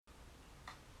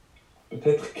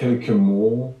peut-être quelques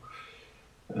mots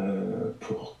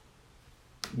pour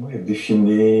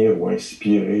définir ou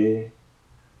inspirer,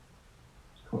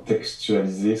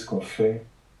 contextualiser ce qu'on fait.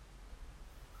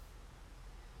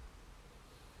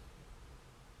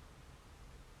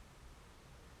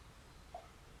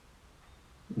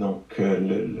 Donc,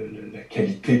 la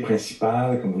qualité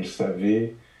principale, comme vous le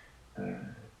savez,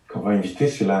 qu'on va inviter,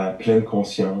 c'est la pleine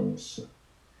conscience.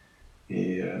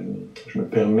 Et je me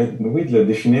permets, oui, de la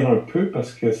définir un peu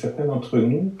parce que certains d'entre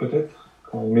nous, peut-être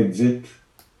qu'on médite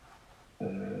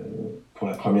pour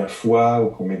la première fois ou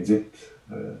qu'on médite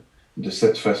de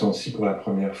cette façon-ci pour la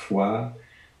première fois.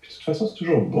 Puis, de toute façon, c'est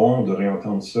toujours bon de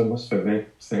réentendre ça. Moi, ça fait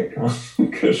 25 ans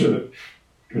que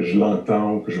je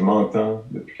l'entends, que je m'entends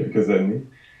depuis quelques années.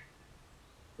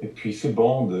 Et puis, c'est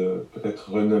bon de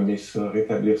peut-être renommer ça,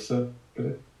 rétablir ça,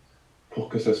 peut-être pour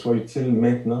que ça soit utile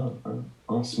maintenant, hein,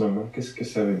 en ce moment. Qu'est-ce que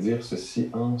ça veut dire,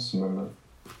 ceci, en ce moment?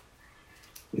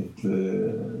 Et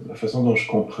de la façon dont je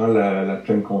comprends la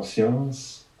pleine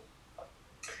conscience,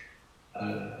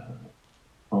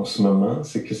 en ce moment,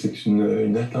 c'est que c'est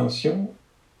une attention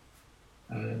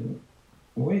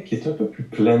oui, qui est un peu plus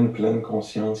pleine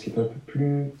conscience, qui est un peu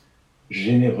plus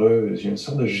généreuse. Il y a une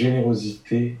sorte de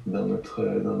générosité dans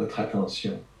notre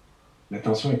attention.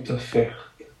 L'attention est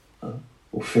offerte hein,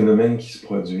 aux phénomènes qui se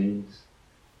produisent.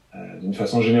 D'une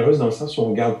façon généreuse dans le sens où on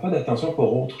ne garde pas d'attention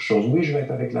pour autre chose. Oui, je vais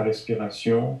être avec la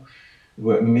respiration,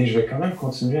 mais je vais quand même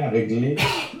continuer à régler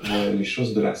les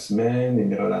choses de la semaine et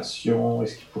mes relations,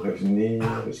 est-ce qui pourrait venir,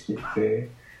 est-ce qui était.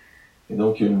 Et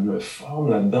donc, il y a une forme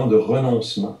là-dedans de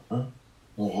renoncement. Hein?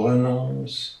 On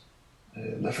renonce,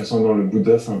 la façon dont le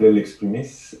Bouddha semblait l'exprimer,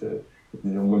 au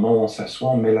moment où on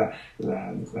s'assoit, on met la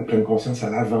pleine conscience à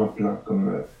l'avant-plan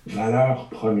comme valeur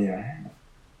première,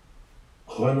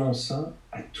 renonçant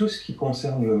à tout ce qui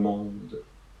concerne le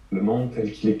monde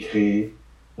tel qu'il est créé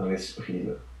dans l'esprit,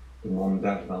 là. Le monde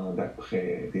d'avant,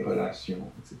 d'après, des relations,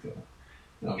 etc.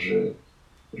 Alors,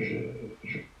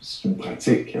 c'est une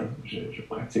pratique, hein. Je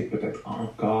pratique peut-être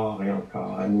encore et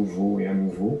encore, à nouveau et à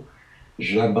nouveau.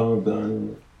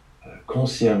 J'abandonne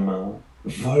consciemment,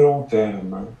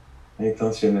 volontairement,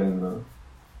 intentionnellement,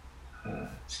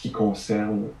 ce qui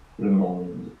concerne le monde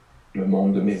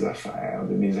de mes affaires,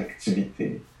 de mes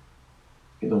activités.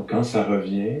 Et donc, quand ça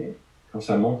revient, quand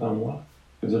ça monte en moi,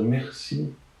 je veux dire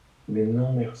merci, mais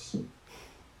non merci.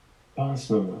 Pas en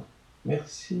ce moment.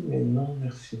 Merci, mais non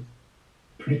merci.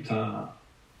 Plus tard.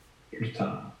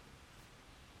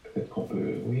 Peut-être qu'on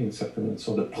peut, oui, une sorte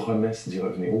de promesse d'y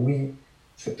revenir. Oui,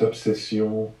 cette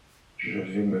obsession, je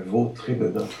vais me vautrer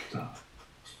dedans plus tard.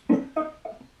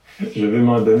 Je vais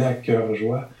m'en donner à cœur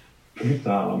joie plus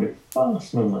tard, mais pas en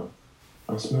ce moment.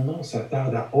 En ce moment, on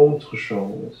s'attarde à autre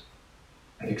chose,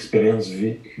 à l'expérience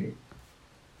vécue,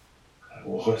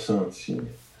 au ressenti,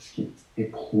 à ce qui est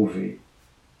éprouvé.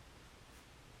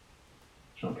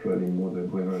 J'emploie les mots de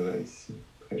Gwenola ici,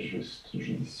 très juste,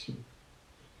 judicieux.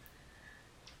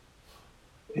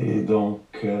 Et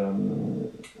donc,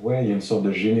 ouais, il y a une sorte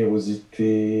de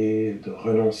générosité, de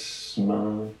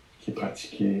renoncement qui est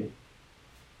pratiqué.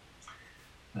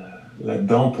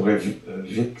 Là-dedans, on pourrait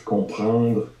vite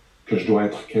comprendre que je dois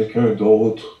être quelqu'un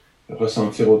d'autre,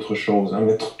 ressentir autre chose, hein,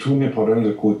 mettre tous mes problèmes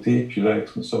de côté, puis là,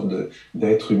 être une sorte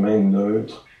d'être humain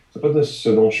neutre. C'est pas de ce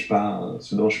dont je parle.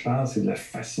 Ce dont je parle, c'est de la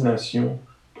fascination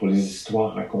pour les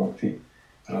histoires racontées.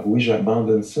 Alors oui,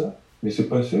 j'abandonne ça, mais c'est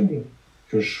possible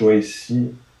que je sois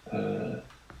ici,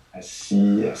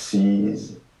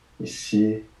 assise,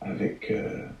 ici, avec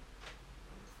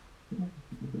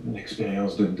une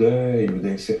expérience de deuil ou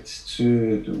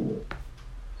d'incertitude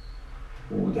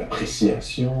ou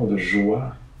d'appréciation, de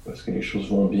joie, parce que les choses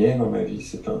vont bien dans ma vie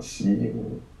ces temps-ci,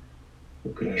 ou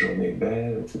que la journée est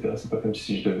belle, etc. C'est pas comme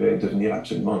si je devais devenir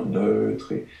absolument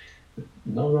neutre.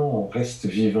 Non, on reste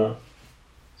vivant.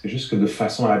 C'est juste que de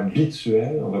façon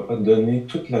habituelle, on ne va pas donner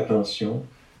toute l'attention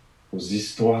aux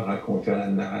histoires racontées, à la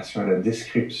narration, à la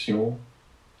description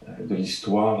de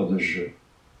l'histoire de je.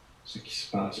 Ce qui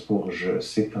se passe pour je,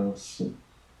 ces temps-ci,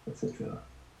 etc.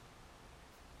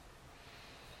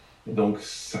 Et donc,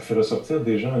 ça fait ressortir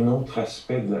déjà un autre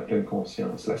aspect de la pleine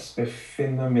conscience, l'aspect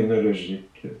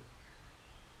phénoménologique.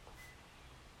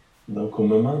 Donc, au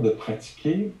moment de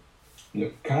pratiquer,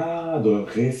 le cadre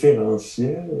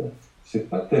référentiel, c'est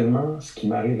pas tellement ce qui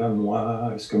m'arrive à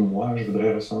moi, est-ce que moi je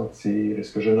voudrais ressentir,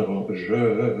 est-ce que je ne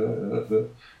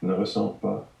ressens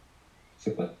pas.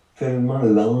 C'est pas tellement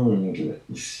l'angle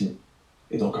ici.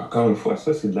 Et donc, encore une fois,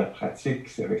 ça, c'est de la pratique.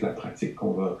 C'est avec la pratique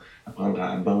qu'on va apprendre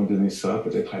à abandonner ça,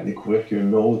 peut-être à découvrir qu'il y a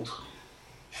une autre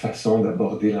façon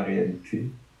d'aborder la réalité.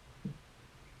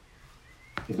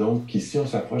 Et donc, ici, on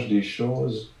s'approche des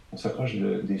choses On s'approche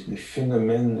des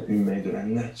phénomènes humains, de la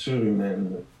nature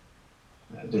humaine,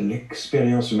 de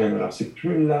l'expérience humaine. Alors c'est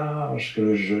plus large que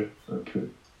le jeu, un peu.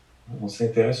 On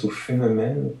s'intéresse aux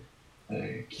phénomènes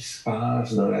qui se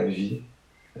passent dans la vie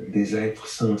des êtres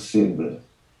sensibles.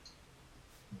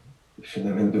 Le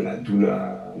phénomène de la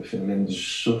douleur, le phénomène du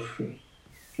souffle,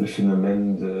 le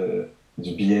phénomène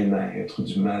du bien-être,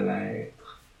 du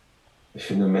mal-être, le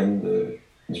phénomène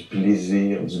du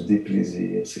plaisir, du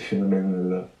déplaisir, ces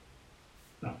phénomènes-là.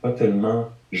 Alors, pas tellement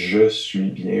je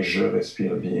suis bien, je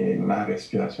respire bien, ma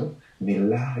respiration, mais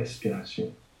la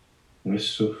respiration, le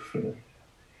souffle,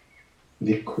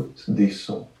 l'écoute des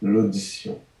sons,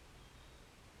 l'audition.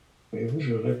 Voyez-vous,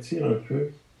 je retire un peu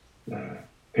la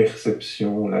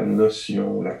perception, la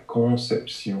notion, la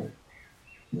conception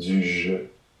du je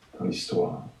dans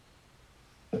l'histoire.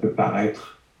 Ça peut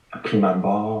paraître, à prime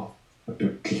abord, un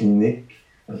peu clinique,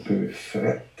 un peu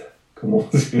fret, comme on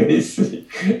dirait ici,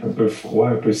 un peu froid,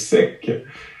 un peu sec.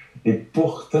 Et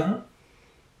pourtant,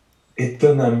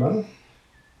 étonnamment,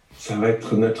 ça va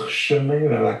être notre chemin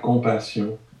vers la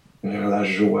compassion, vers la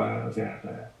joie, vers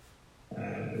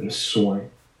le soin.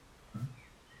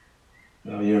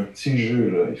 Alors, il y a un petit jeu,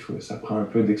 là, ça prend un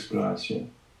peu d'exploration.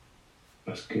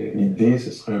 Parce que l'idée,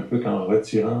 ce serait un peu qu'en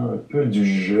retirant un peu du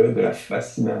jeu, de la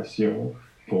fascination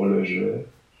pour le jeu,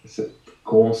 cette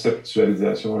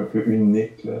conceptualisation un peu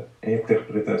unique, là,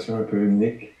 interprétation un peu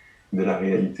unique de la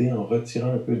réalité, en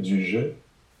retirant un peu du jeu,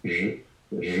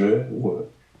 ou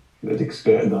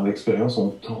dans l'expérience, on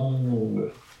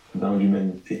tombe dans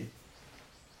l'humanité.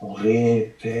 On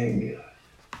réintègre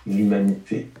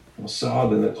l'humanité. On sort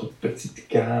de notre petite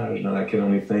cage dans laquelle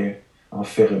on est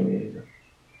enfermé. Là.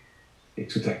 Et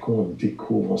tout à coup, on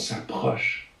découvre, on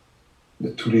s'approche de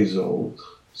tous les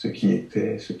autres, ceux qui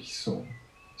étaient, ceux qui sont,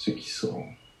 ceux qui seront.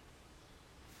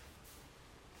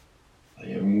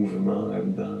 Il y a un mouvement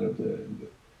là-dedans là,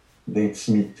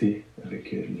 d'intimité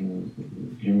avec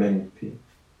l'humanité.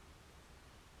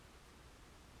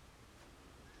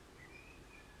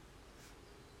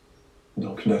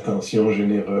 Donc une attention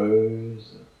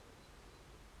généreuse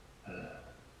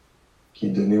qui est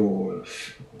donnée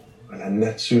à la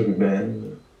nature humaine,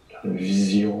 une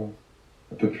vision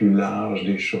un peu plus large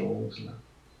des choses, là.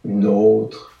 Une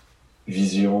autre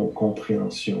vision,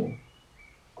 compréhension,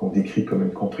 qu'on décrit comme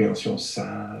une compréhension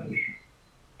sage,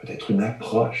 peut-être une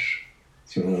approche,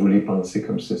 si vous voulez penser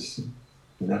comme ceci,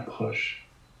 une approche,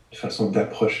 une façon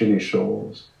d'approcher les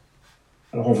choses.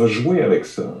 Alors on va jouer avec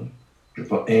ça. Je ne vais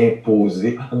pas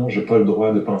imposer, ah non, je n'ai pas le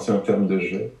droit de penser en termes de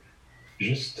jeu.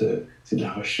 Juste, c'est de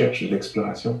la recherche, de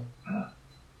l'exploration. Ah,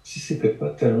 si ce n'était pas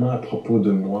tellement à propos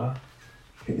de moi,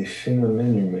 et des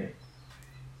phénomènes humains,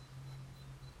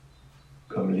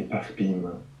 comme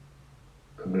l'éparpillement,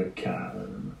 comme le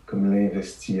calme, comme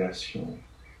l'investigation,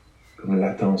 comme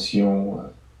l'attention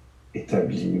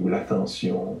établie ou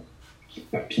l'attention qui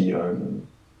papillonne,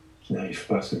 qui n'arrive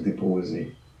pas à se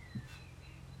déposer.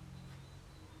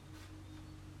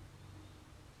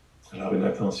 Alors une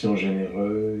attention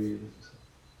généreuse,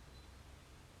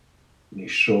 les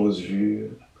choses vues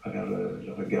à travers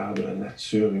le regard de la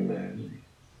nature humaine.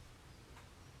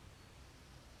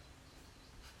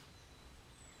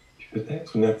 Puis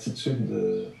peut-être une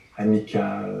attitude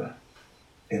amicale,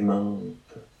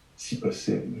 aimante, si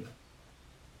possible.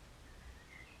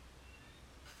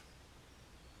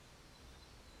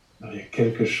 Alors il y a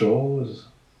quelque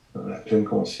chose dans la pleine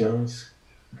conscience,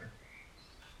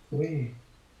 oui,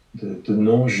 de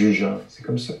non-jugeant. C'est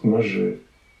comme ça que moi,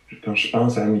 quand je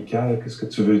pense à amical, qu'est-ce que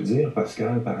tu veux dire,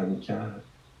 Pascal, par amical?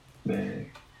 Ben,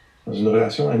 dans une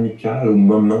relation amicale, au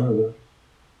moment,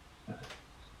 là,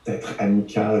 d'être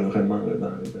amical vraiment,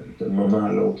 là, d'un moment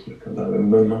à l'autre, là, comme dans le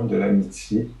moment de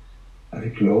l'amitié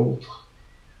avec l'autre,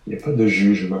 il n'y a pas de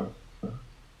jugement. Hein?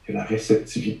 Il y a la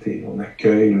réceptivité. On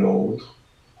accueille l'autre,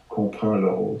 on comprend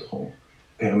l'autre, on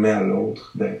permet à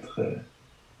l'autre d'être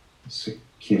ce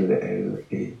qu'il, elle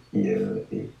est, il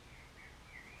est.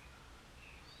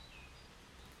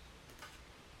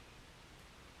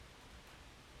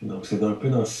 Donc c'est un peu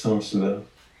dans ce sens-là,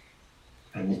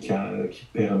 amical, qui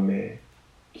permet,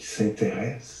 qui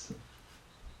s'intéresse,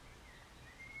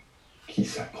 qui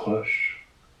s'approche,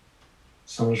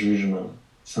 sans jugement,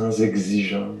 sans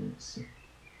exigence.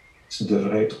 Tu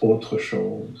devrais être autre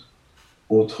chose,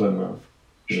 autrement.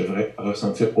 Je devrais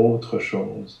ressentir autre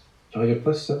chose. Alors il n'y a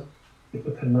pas ça, il n'y a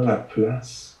pas tellement la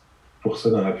place pour ça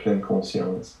dans la pleine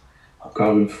conscience.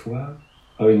 Encore une fois,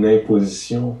 pas une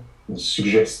imposition, une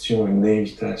suggestion, une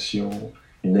invitation,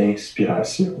 une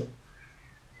inspiration,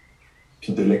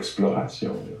 puis de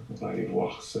l'exploration. Là. On va aller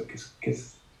voir ça.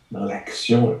 Dans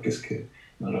l'action,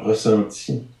 dans le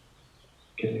ressenti,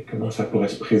 comment ça pourrait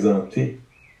se présenter,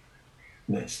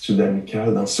 une attitude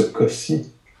amicale dans ce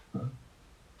cas-ci, hein,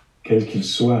 quel qu'il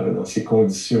soit, là, dans ces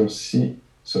conditions-ci,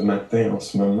 ce matin, en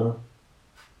ce moment,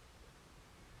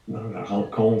 dans la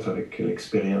rencontre avec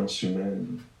l'expérience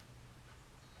humaine.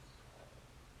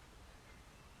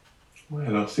 Ouais,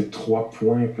 alors ces 3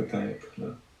 points peut-être, là.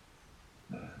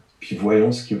 Puis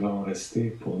voyons ce qui va en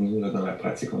rester pour nous là, dans la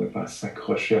pratique. On n'a pas à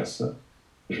s'accrocher à ça.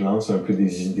 Je lance un peu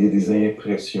des idées, des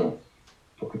impressions,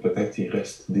 pour que peut-être il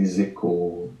reste des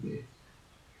échos.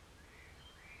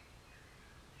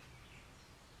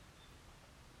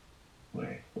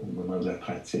 Ouais, au moment de la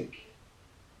pratique.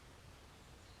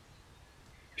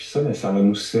 Puis ça, ben, ça va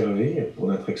nous servir pour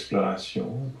notre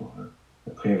exploration, pour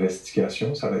notre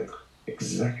investigation. Ça va être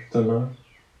exactement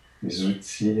les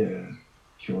outils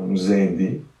qui vont nous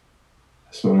aider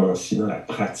à ce moment-ci dans la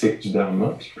pratique du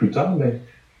Dharma. Puis plus tard, ben,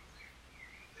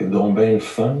 c'est donc bien le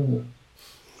fun.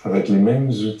 Ça va être les mêmes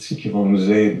outils qui vont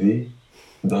nous aider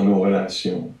dans nos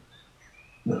relations,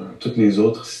 dans toutes les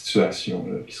autres situations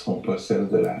là, qui ne seront pas celles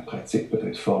de la pratique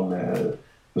peut-être formelle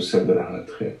ou celles de la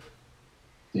retraite.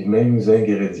 Les mêmes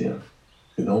ingrédients.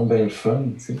 C'est donc bien le fun,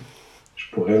 tu sais. Je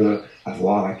pourrais là,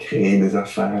 avoir à créer des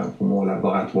affaires pour mon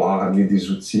laboratoire, amener des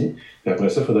outils, puis après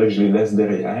ça, il faudrait que je les laisse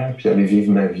derrière, puis aller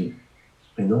vivre ma vie.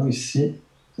 Mais non, ici,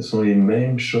 ce sont les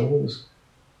mêmes choses,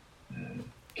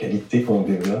 qualités qu'on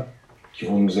développe, qui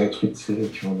vont nous être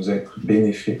utiles, qui vont nous être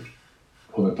bénéfiques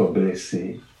pour ne pas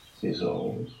blesser les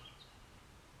autres,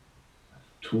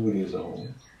 tous les autres,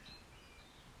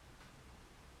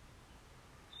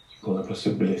 pour ne pas se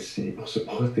blesser, pour se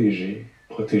protéger,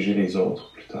 protéger les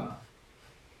autres plus tard.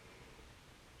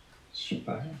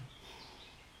 Super.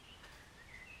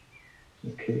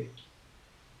 OK.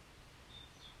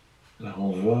 Alors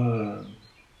on va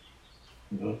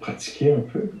pratiquer un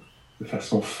peu de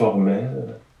façon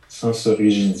formelle, sans se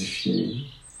rigidifier,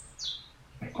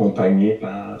 accompagné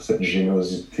par cette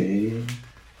générosité,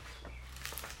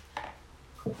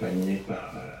 accompagné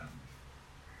par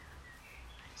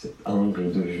cet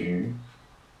angle de vue,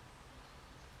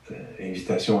 cette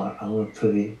invitation à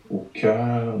entrer au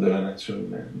cœur de la nature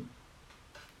humaine,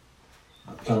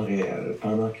 en temps réel,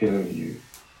 pendant qu'elle a lieu,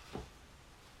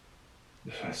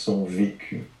 de façon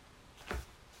vécue,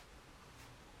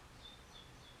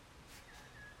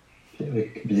 puis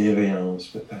avec bienveillance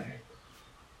peut-être.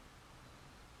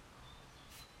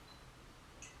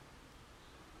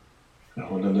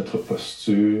 Alors on a notre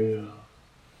posture.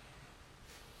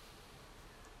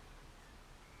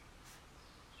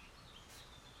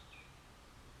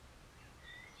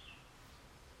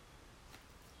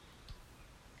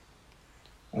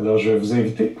 Alors je vais vous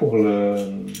inviter pour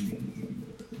le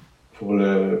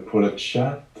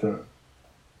chat,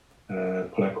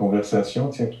 pour la conversation,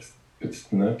 tiens,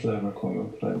 petite note là avant qu'on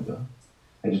entre là-dedans,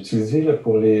 à l'utiliser là,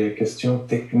 pour les questions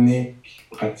techniques,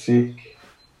 pratiques.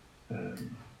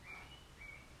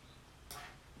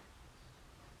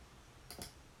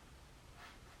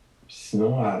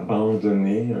 Sinon, à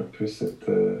abandonner un peu ce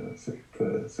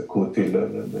côté-là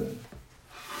là,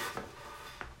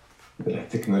 de la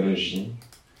technologie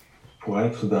pour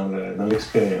être dans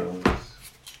l'expérience.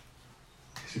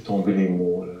 C'est tomber les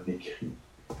mots, là, les cris.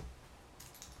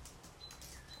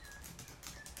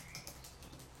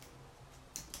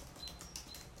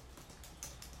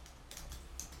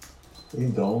 Et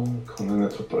donc, on a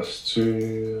notre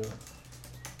posture.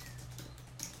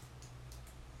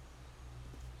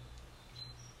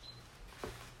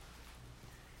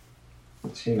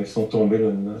 Tiens, laissons tomber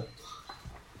le nôtre.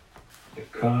 Le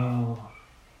corps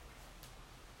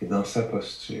est dans sa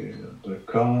posture. Le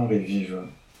corps est vivant.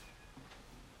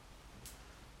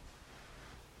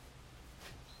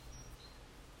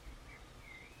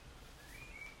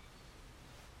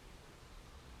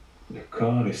 Le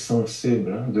corps est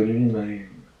sensible hein, de lui-même.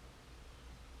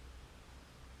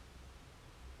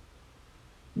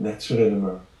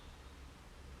 Naturellement.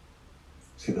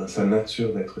 C'est dans sa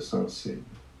nature d'être sensible.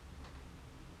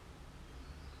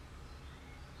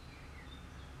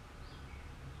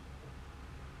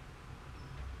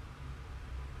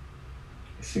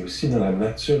 Et c'est aussi dans la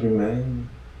nature humaine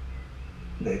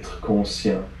d'être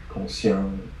conscient,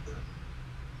 consciente.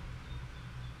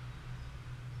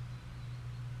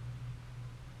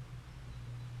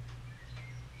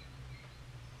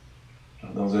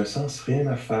 Alors, dans un sens, rien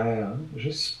à faire, hein?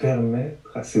 Juste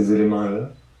permettre à ces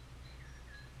éléments-là,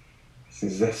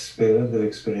 ces aspects-là de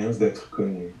l'expérience d'être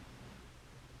connus.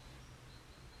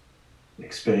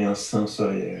 L'expérience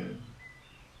sensorielle,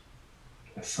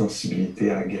 la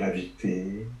sensibilité à la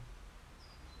gravité,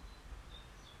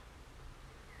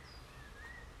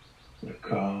 le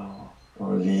corps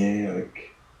en lien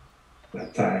avec la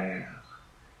terre,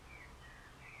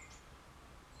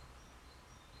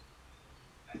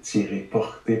 attiré,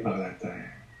 porté par la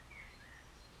terre.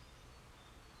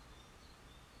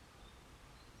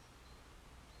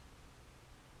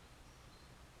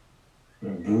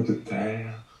 Un bout de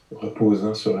terre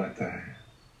reposant sur la terre.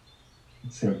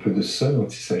 C'est un peu de ça dont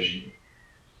il s'agit.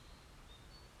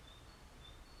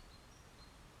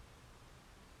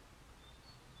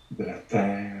 De la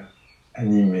terre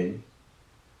animée,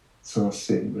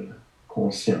 sensible,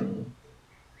 consciente,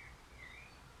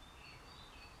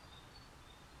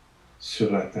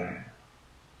 sur la terre.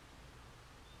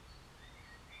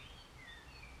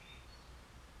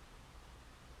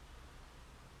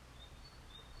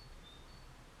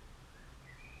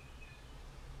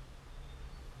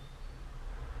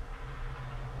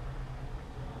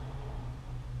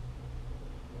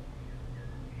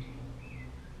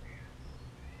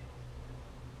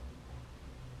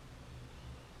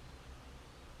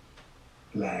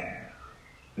 L'air,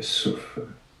 le souffle,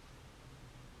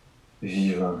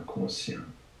 vivant, conscient,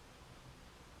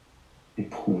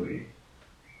 éprouvé.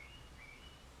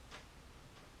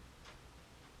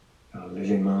 Alors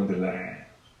l'élément de l'air,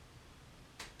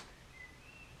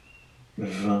 le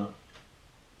vent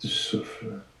du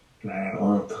souffle, l'air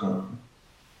entrant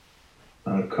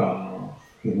dans le corps,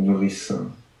 le nourrissant,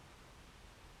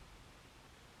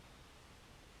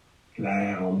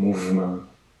 l'air en mouvement,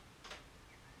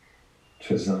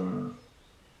 faisant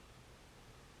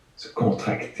se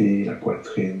contracter la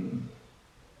poitrine,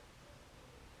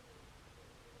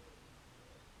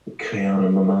 créant un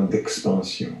moment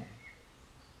d'expansion.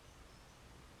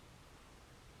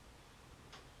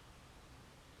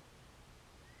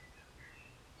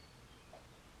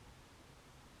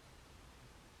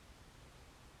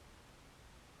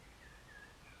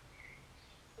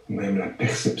 Même la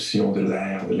perception de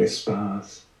l'air, de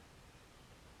l'espace,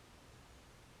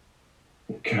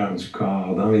 au cœur du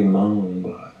corps, dans les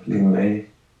membres, les mains,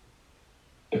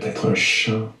 peut-être un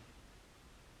champ,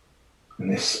 un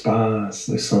espace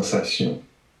de sensations.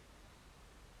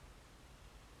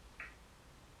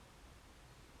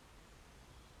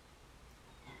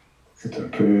 C'est un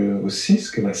peu aussi ce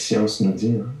que la science nous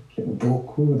dit, hein, qu'il y a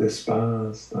beaucoup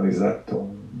d'espace dans les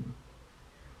atomes.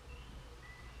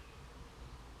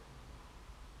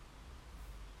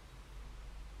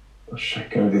 Dans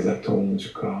chacun des atomes du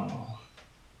corps.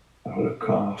 Alors le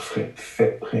corps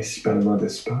fait principalement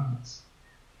d'espace.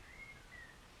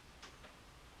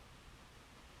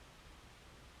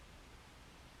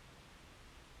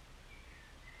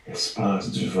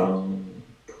 Espace du ventre.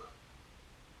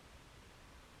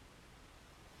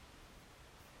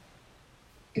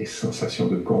 Les sensations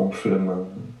de gonflement,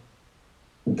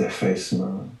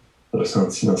 d'affaissement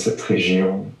ressenties dans cette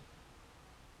région.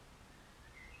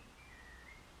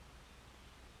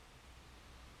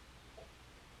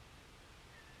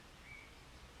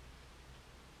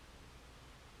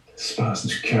 L'espace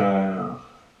du cœur.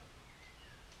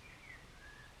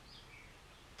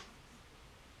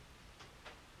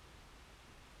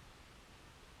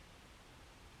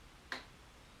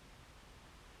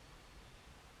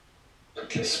 Tout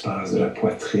l'espace de la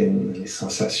poitrine, les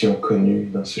sensations connues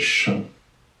dans ce champ.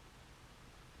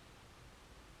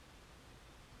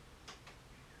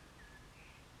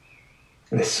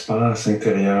 L'espace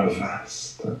intérieur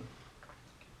vaste.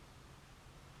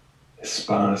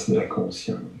 L'espace de la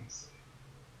conscience.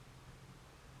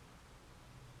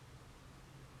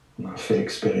 On en fait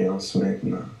l'expérience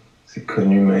maintenant. C'est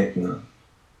connu maintenant.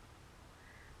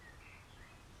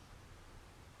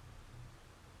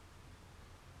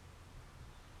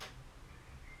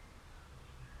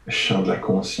 Le champ de la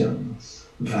conscience,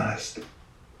 vaste,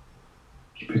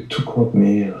 qui peut tout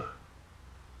contenir,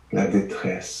 la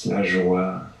détresse, la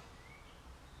joie,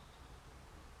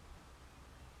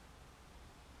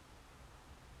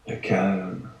 le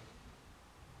calme.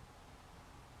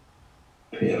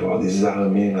 Il peut y avoir des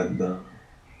armées là-dedans,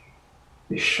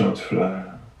 des champs de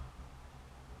fleurs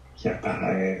qui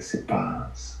apparaissent et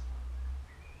passent.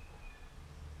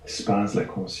 L'espace de la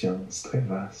conscience, très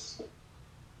vaste.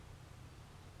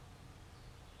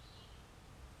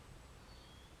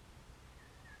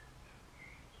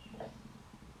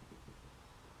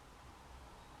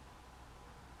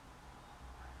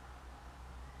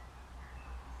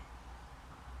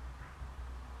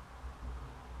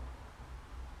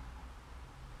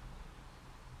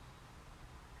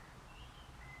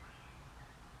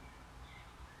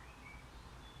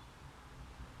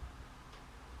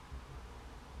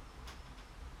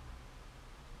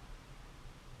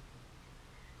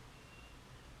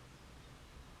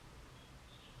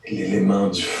 L'élément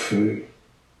du feu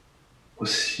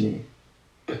aussi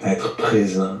peut être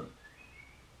présent.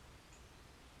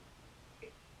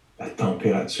 La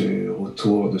température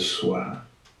autour de soi,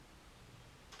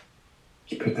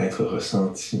 qui peut être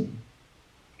ressenti,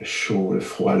 le chaud, le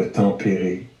froid, le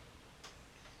tempéré.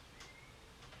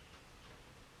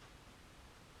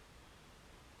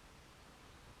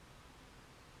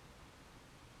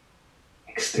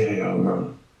 Extérieurement,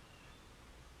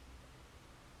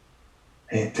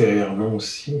 intérieurement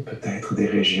aussi, peut-être des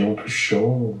régions plus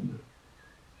chaudes,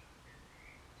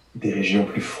 des régions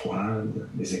plus froides,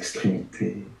 les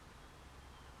extrémités,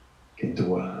 les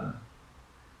doigts,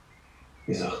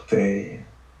 les orteils.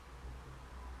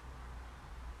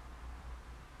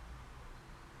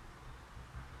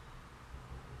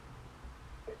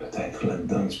 Peut-être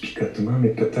là-dedans du picotement, mais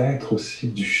peut-être aussi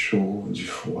du chaud, du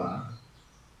froid.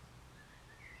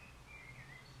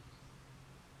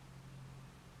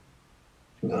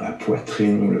 Dans la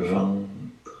poitrine ou le ventre.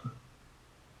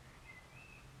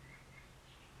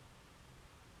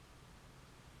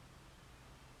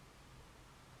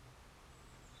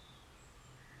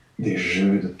 Des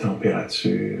jeux de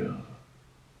température,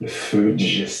 le feu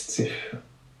digestif,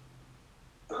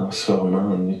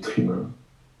 transformant en nutriments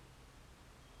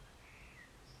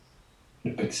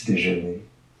le petit déjeuner,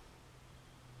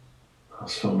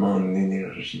 transformant en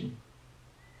énergie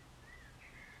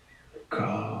le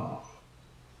corps,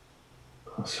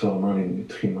 transformant les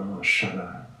nutriments en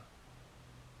chaleur,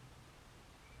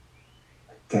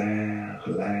 la terre,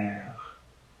 l'air,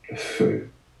 le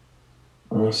feu,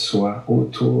 en soi,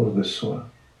 autour de soi.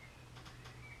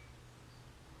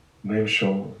 Même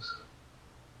chose.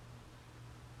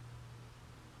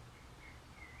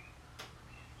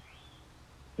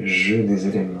 Le jeu des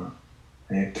éléments,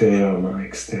 intérieurement,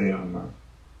 extérieurement.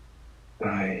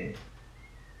 Pareil.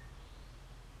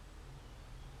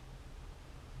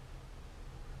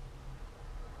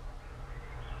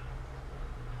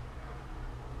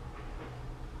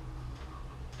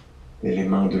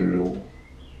 L'élément de l'eau,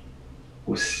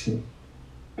 aussi,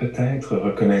 peut-être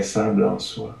reconnaissable en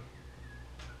soi.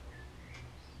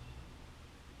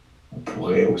 On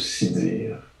pourrait aussi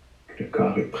dire que le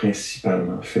corps est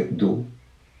principalement fait d'eau,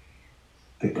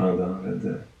 dépendant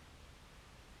du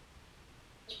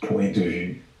point de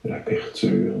vue, de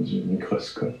l'aperture du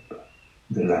microscope,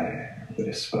 de l'air, de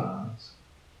l'espace,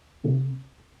 ou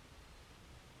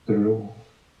de l'eau.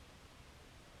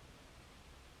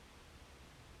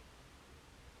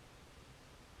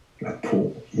 La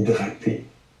peau hydratée,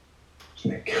 qui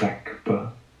ne craque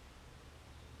pas,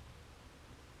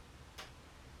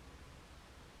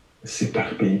 ne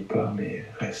s'éparpille pas, mais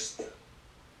reste,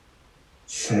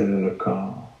 scelle le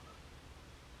corps.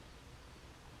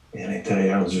 Et à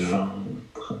l'intérieur du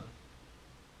ventre,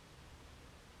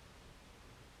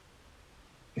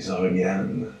 les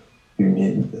organes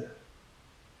humides.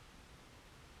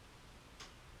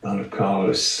 Dans le corps,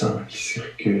 le sang qui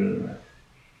circule.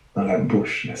 Dans la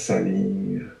bouche, la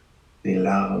salive, les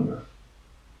larmes.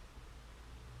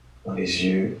 Dans les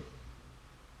yeux.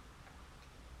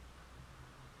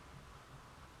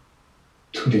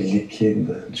 Tous les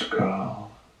liquides du corps.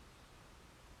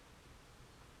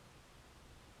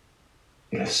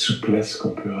 Et la souplesse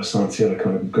qu'on peut ressentir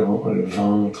quand le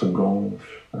ventre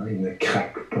gonfle, hein, il ne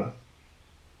craque pas.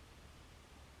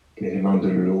 L'élément de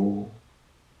l'eau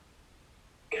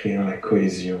créant la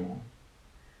cohésion.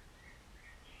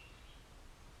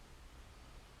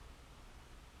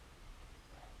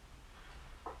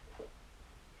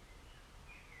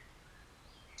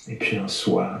 Et puis en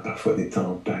soi, parfois des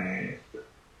tempêtes,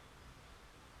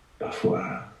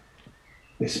 parfois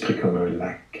l'esprit comme un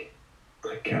lac,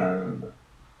 très calme,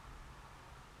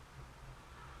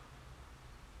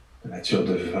 la nature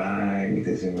de vagues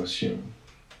des émotions.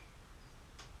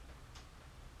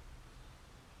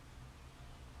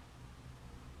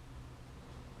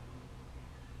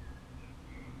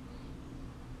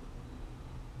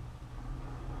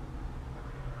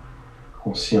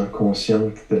 Conscient,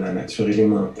 consciente de la nature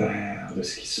élémentaire, de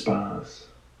ce qui se passe.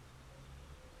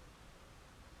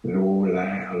 L'eau,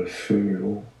 l'air, le feu,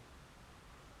 l'eau.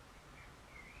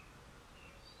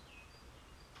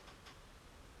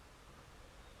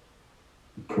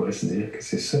 On pourrait se dire que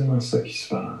c'est seulement ça qui se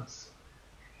passe.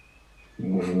 Le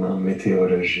mouvement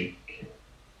météorologique,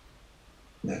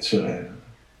 naturel,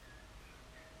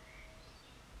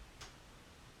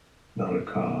 dans le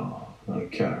corps, dans le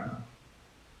cœur.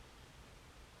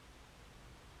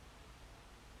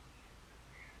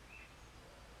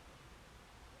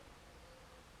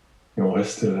 Et on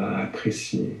reste là à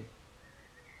apprécier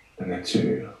la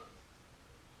nature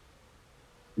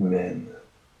humaine,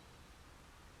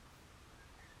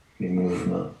 les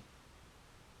mouvements,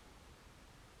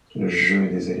 le jeu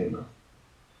des éléments,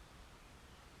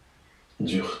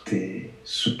 dureté,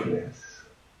 souplesse,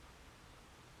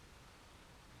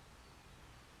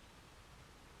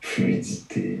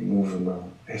 fluidité, mouvement,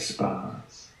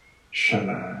 espace,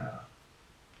 chaleur,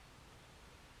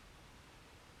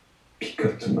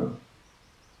 picotement,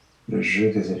 le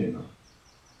jeu des éléments,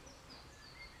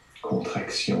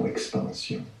 contraction,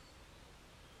 expansion.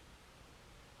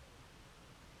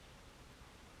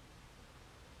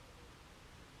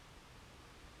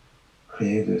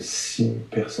 Rien de si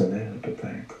personnel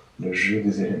peut-être, le jeu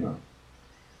des éléments.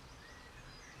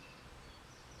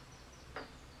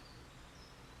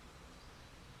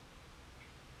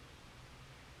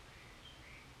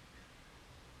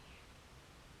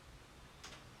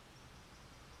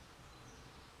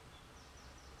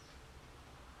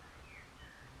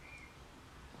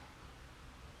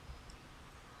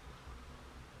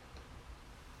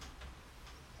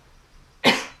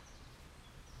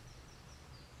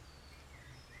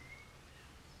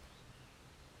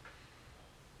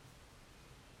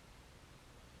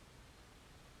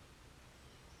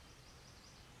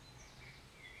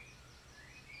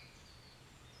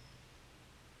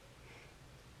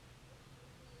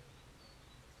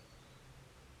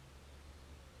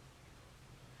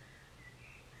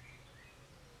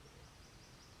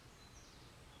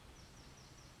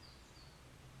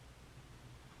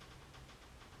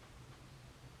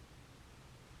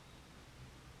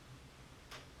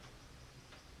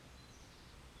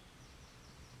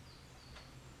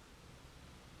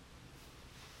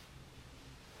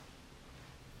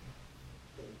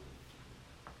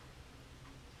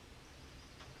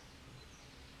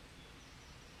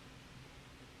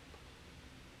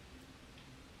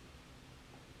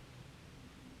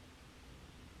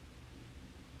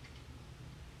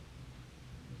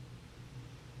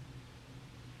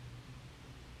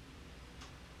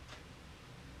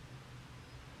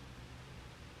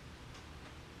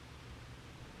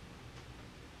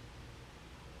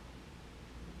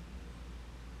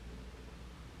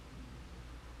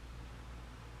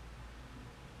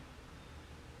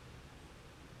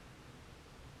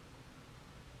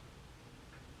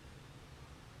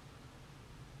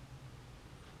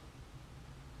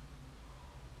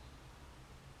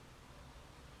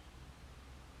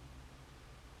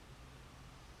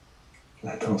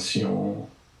 L'attention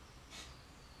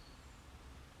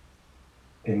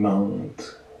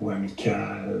aimante ou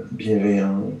amicale,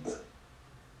 bienveillante,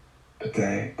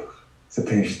 peut-être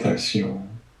cette invitation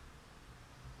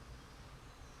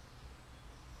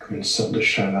comme une sorte de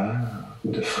chaleur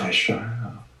ou de fraîcheur,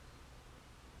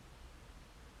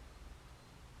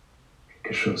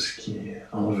 quelque chose qui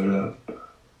enveloppe,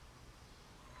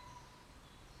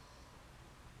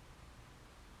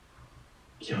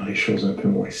 qui rend les choses un peu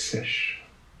moins sèches.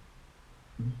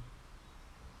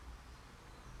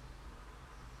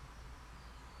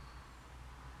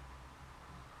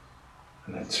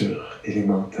 La nature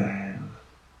élémentaire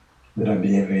de la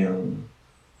bienveillance,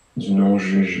 du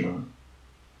non-jugement.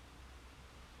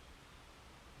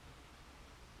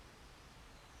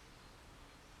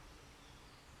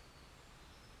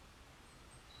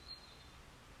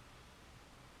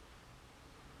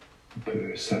 On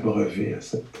peut s'abreuver à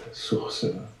cette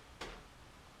source-là.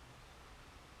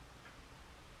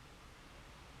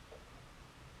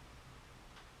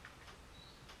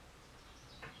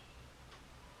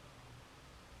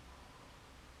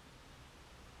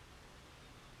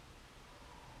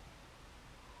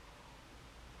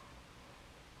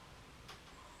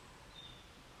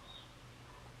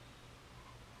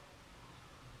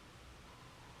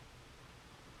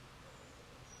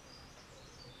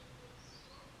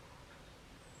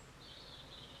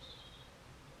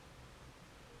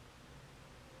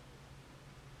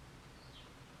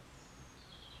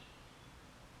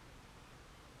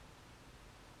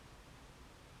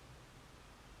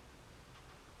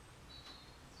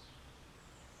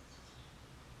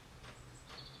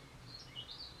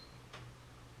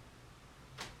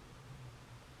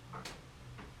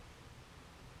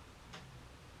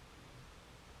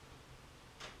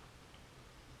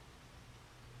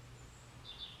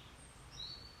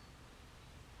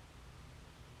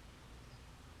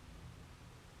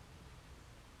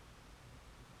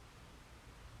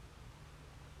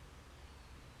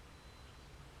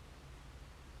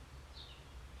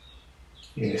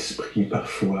 Et l'esprit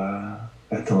parfois,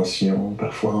 l'attention,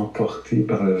 parfois emporté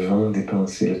par le vent des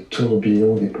pensées, le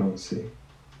tourbillon des pensées.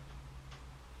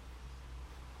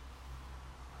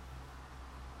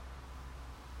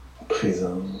 En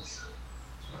présence,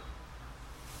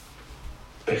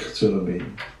 perturbé,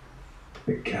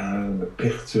 le calme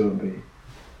perturbé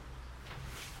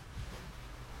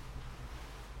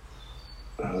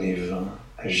par les vents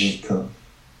agitants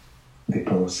des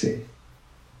pensées.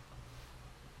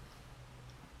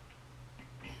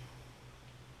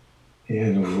 Et à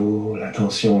nouveau,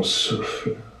 l'attention au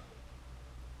souffle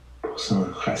pour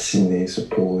s'enraciner, se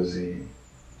poser,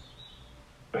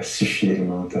 pacifier le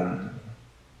mental.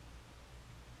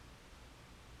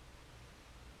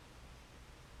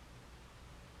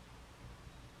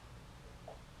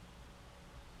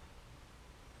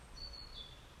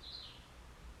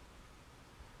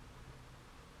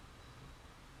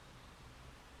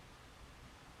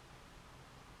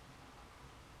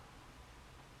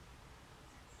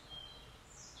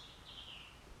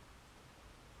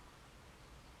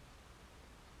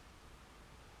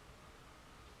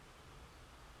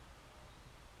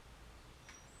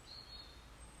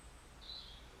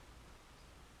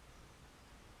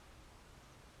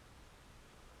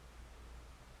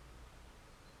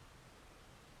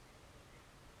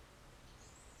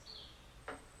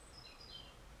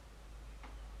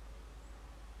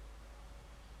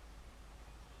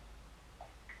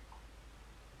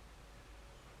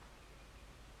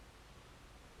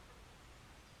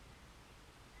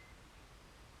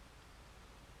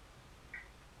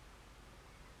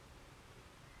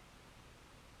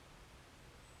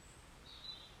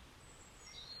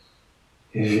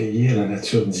 Éveiller à la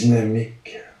nature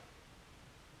dynamique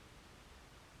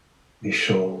des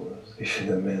choses, des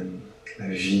phénomènes, la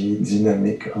vie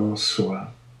dynamique en soi,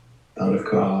 dans le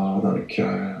corps, dans le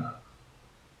cœur,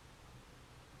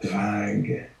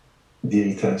 vagues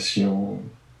d'irritation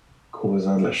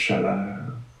causant de la chaleur,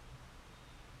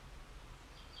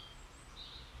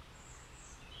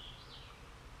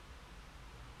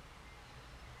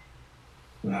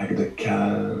 vagues de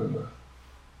calme,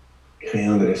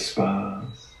 créant de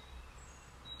l'espace,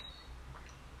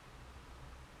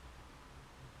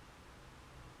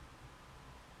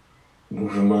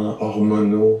 mouvements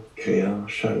hormonaux créant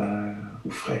chaleur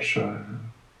ou fraîcheur,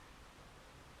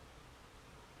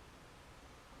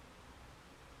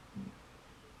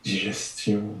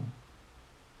 digestion,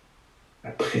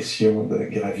 la pression de la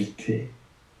gravité,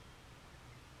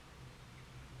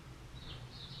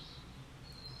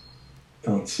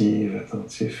 attentive,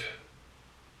 attentif,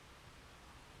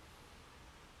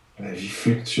 la vie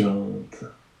fluctuante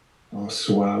en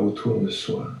soi, autour de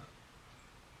soi,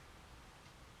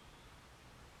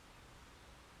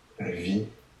 la vie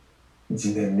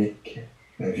dynamique,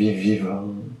 la vie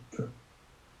vivante,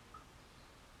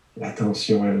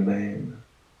 l'attention elle-même,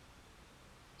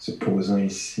 se posant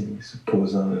ici, se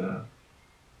posant là,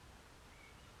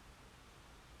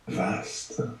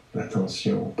 vaste,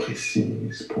 l'attention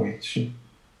précise, pointue,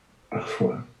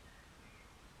 parfois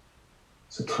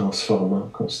se transformant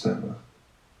constamment,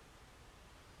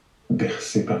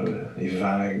 bercée par les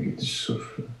vagues du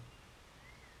souffle.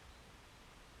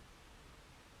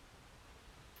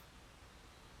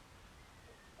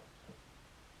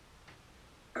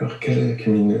 Encore quelques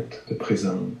minutes de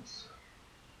présence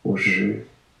au jeu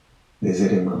des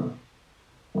éléments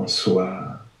en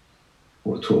soi,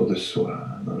 autour de soi,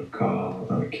 dans le corps,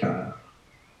 dans le cœur.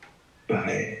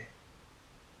 Pareil.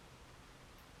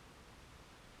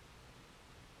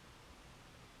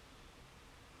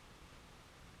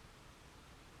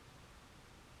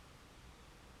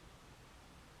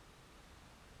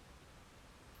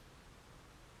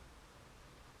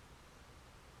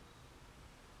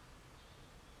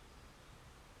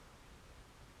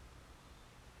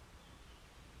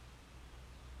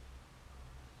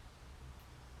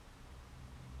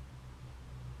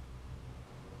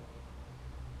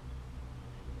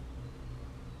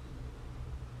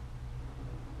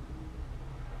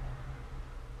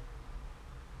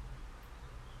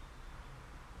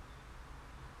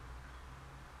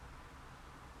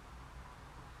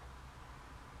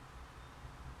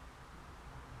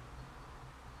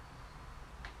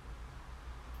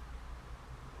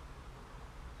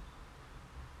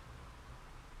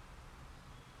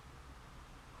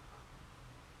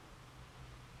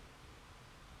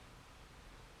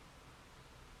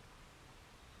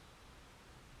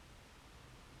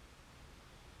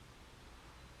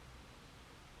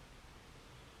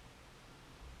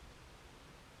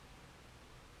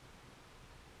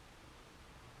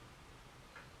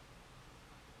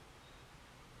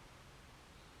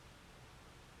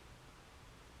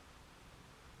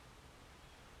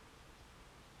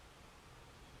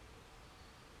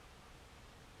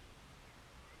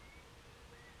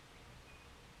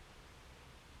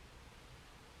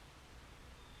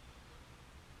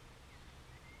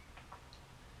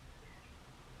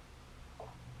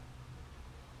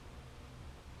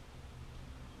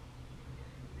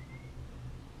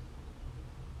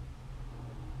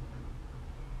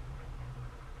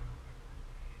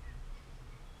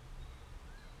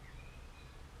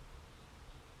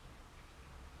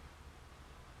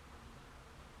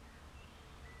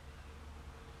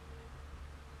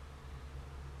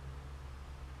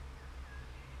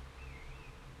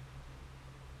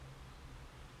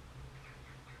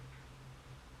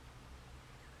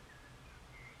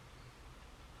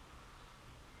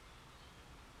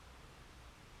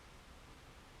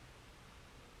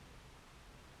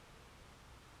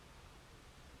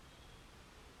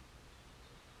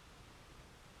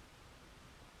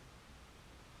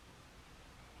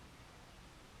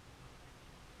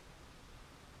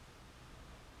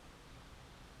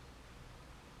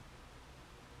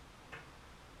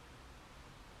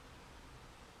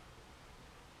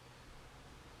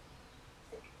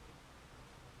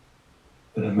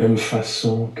 De la même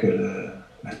façon que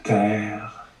la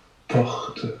terre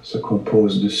porte, se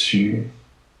compose dessus,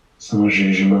 sans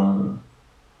jugement,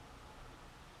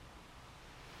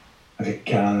 avec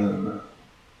calme,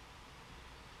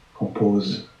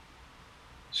 compose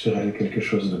sur elle quelque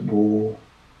chose de beau,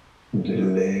 de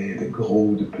laid, de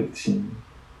gros, de petit.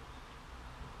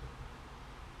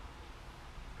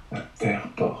 La terre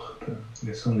porte,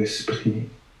 laissons l'esprit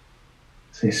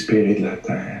s'inspirer de la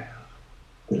terre,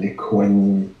 de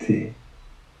l'équanimité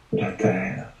de la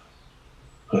terre,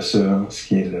 recevant ce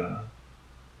qui est là,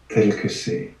 tel que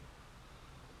c'est.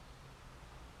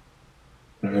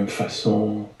 De la même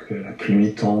façon que la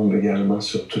pluie tombe également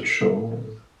sur toute chose,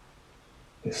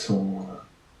 laissons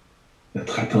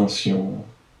notre attention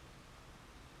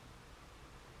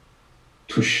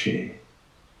toucher,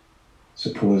 se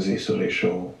poser sur les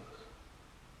choses,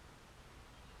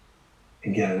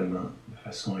 également, de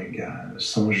façon égale,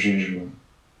 sans jugement,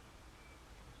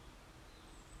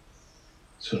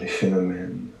 sur les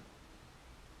phénomènes,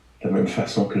 de la même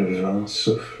façon que le vent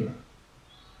souffle,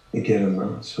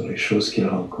 également sur les choses qu'il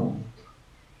rencontre.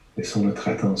 Laissons notre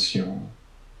attention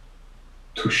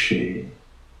toucher,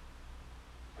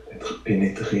 peut-être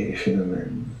pénétrer les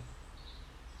phénomènes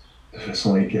de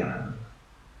façon égale,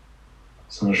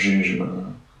 sans jugement,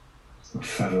 sans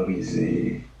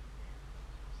favoriser,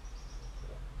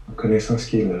 en connaissant ce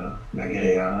qui est là,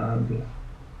 l'agréable,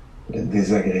 le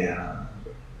désagréable,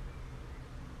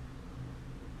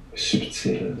 le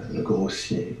subtil, le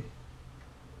grossier.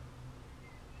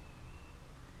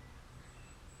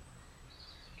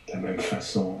 De la même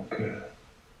façon que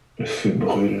le feu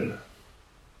brûle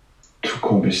tout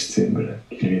combustible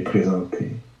qui lui est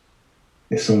présenté,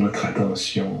 laissons notre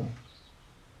attention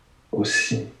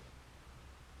aussi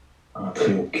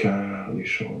entrer au cœur des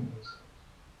choses.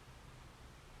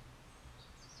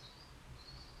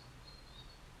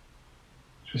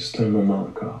 Juste un moment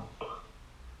encore.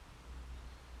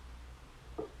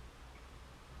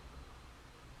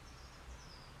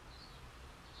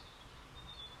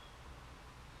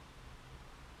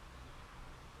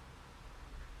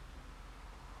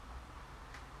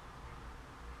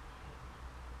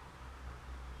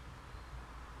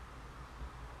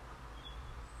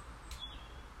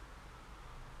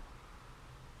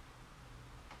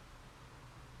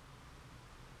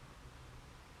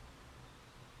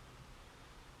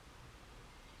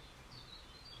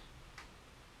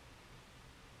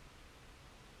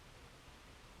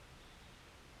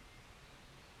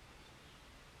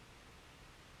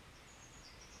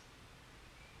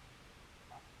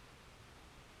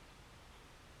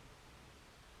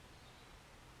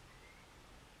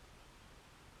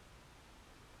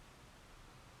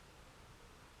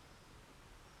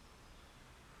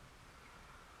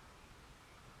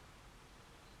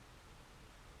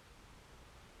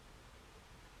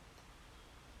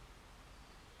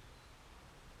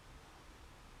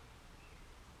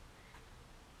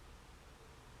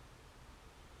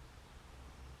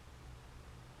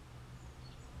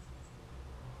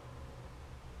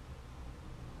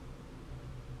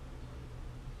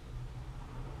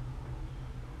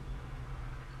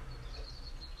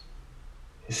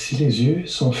 Et si les yeux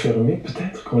sont fermés,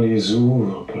 peut-être qu'on les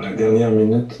ouvre pour la dernière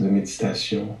minute de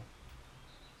méditation,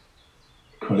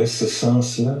 qu'on laisse ce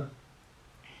sens-là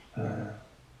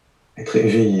être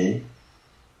éveillé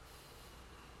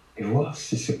et voir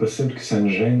si c'est possible que ça ne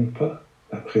gêne pas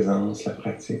la présence, la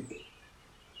pratique.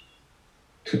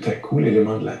 Tout à coup,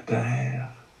 l'élément de la terre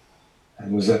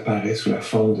nous apparaît sous la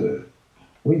forme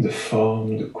de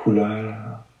forme, de couleur,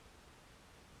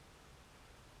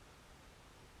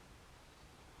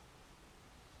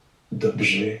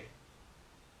 d'objet.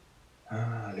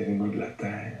 Ah, l'élément de la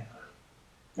terre.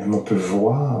 Même on peut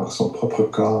voir son propre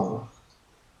corps.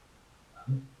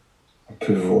 On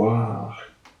peut voir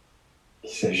qu'il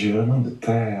s'agit vraiment de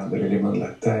terre, de l'élément de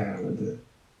la terre, de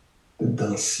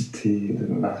densité, de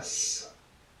masse.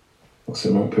 Non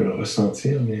seulement on peut le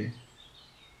ressentir, mais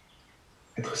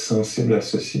être sensible à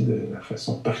ceci de la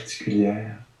façon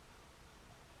particulière,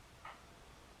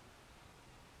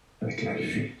 avec la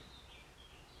vue.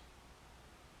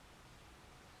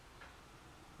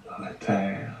 Dans la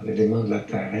terre, l'élément de la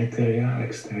terre, intérieur,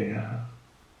 extérieur,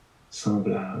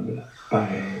 semblable,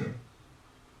 pareil.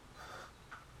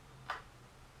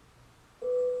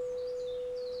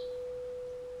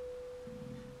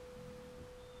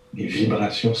 Les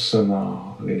vibrations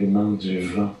sonores, l'élément du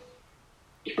vent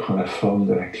qui prend la forme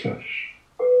de la cloche.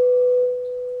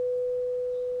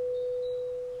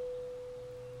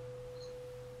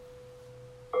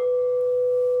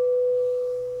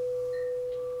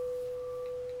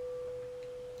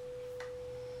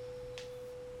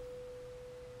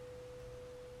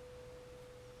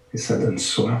 Et ça donne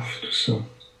soif, tout ça.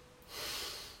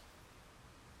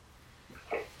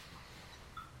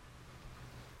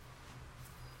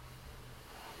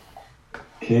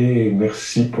 Ok,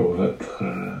 merci pour votre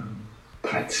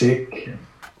pratique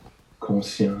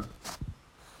consciente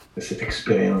de cette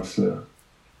expérience-là,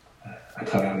 à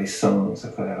travers les sens, à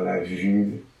travers la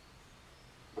vue,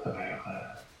 à travers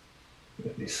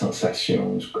les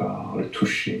sensations du corps, le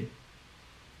toucher.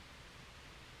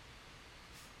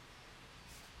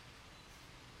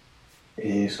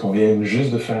 Et ce qu'on vient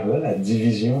juste de faire là, la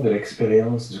division de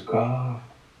l'expérience du corps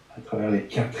à travers les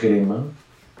 4 éléments,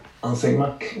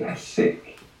 enseignement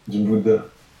classique du Bouddha.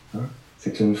 Hein?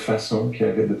 C'est une façon qu'il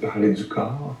avait de parler du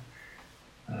corps.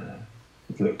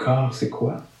 Le corps, c'est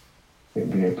quoi?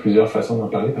 Il y a plusieurs façons d'en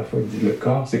parler. Parfois, il dit, le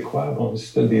corps, c'est quoi? Bon,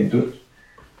 si tu as des doutes,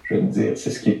 je vais te dire,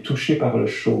 c'est ce qui est touché par le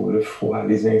chaud, le froid,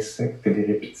 les insectes et les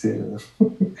reptiles,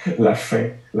 la faim,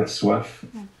 la soif.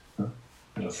 Hein?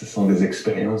 Alors, ce sont des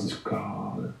expériences du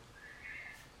corps. Là.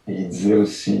 Et il disait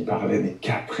aussi, il parlait des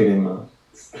 4 éléments.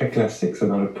 C'est très classique, ça,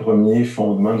 dans le premier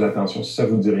fondement de l'attention. Si ça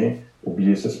vous dit rien,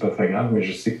 oubliez ça, c'est pas très grave, mais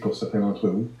je sais que pour certains d'entre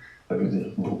vous, ça veut dire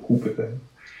beaucoup peut-être.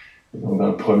 Et donc, dans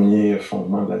le premier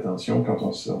fondement de l'attention, quand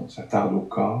on s'attarde au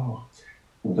corps,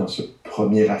 ou dans ce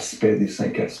premier aspect des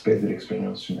 5 aspects de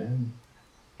l'expérience humaine,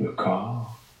 le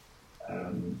corps,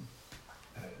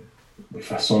 les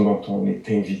façons dont on est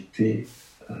invité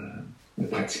de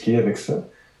pratiquer avec ça,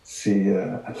 c'est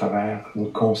à travers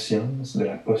une conscience de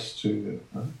la posture.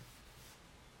 Hein?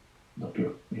 Donc,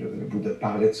 le Bouddha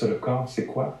parlait de ça. Le corps, c'est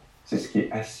quoi? C'est ce qui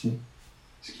est assis,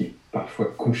 ce qui est parfois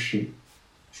couché,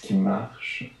 ce qui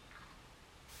marche,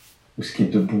 ou ce qui est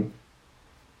debout.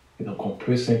 Et donc, on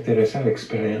peut s'intéresser à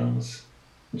l'expérience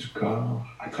du corps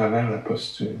à travers la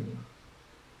posture.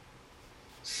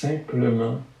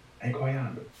 Simplement,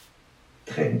 incroyable,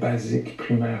 très basique,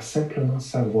 primaire, simplement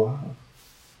savoir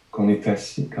qu'on est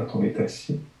assis quand on est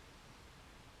assis,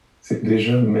 c'est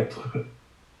déjà mettre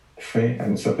fin à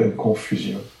une certaine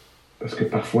confusion. Parce que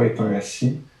parfois, étant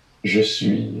assis, je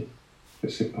suis, je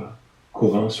ne sais pas,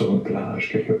 courant sur une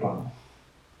plage quelque part.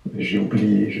 J'ai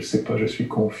oublié, je ne sais pas, je suis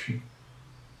confus.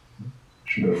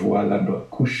 Je me vois là-bas,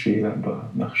 couché là-bas,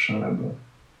 marchant là-bas,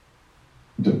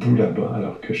 debout là-bas,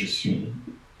 alors que je suis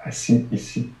assis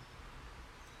ici.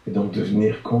 Et donc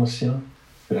devenir conscient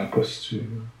de la posture.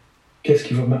 Qu'est-ce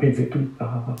qui va m'arriver plus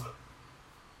tard?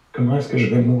 Comment est-ce que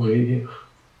je vais mourir?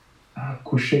 Ah,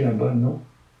 couché là-bas, non.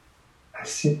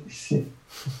 Assis ici.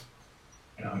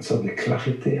 Alors une sorte de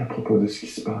clarté à propos de ce qui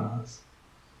se passe.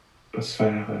 Pas se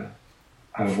faire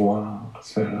avoir,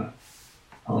 se faire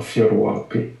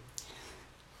enfiroiper,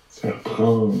 se faire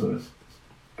prendre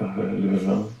par le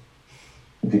vent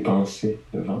des pensées,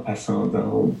 le vent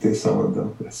ascendant ou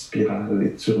descendant, la spirale,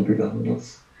 les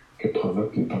turbulences que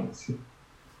provoquent les pensées.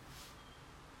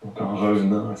 Donc en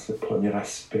revenant à ce premier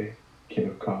aspect qui est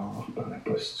le corps, par la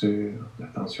posture,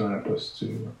 l'attention à la posture,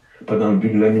 pas dans le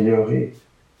but de l'améliorer,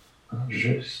 hein,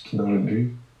 juste dans le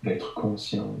but d'être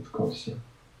consciente, conscient,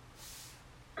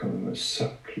 comme un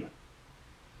socle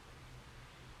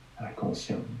à la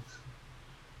conscience.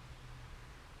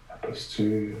 La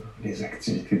posture, les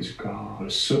activités du corps, le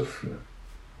souffle.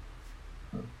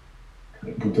 Quand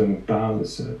le Bouddha nous parle de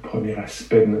ce premier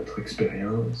aspect de notre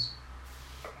expérience,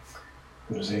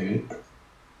 il nous invite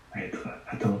à être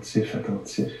attentif,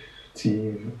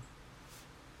 attentive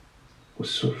au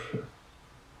souffle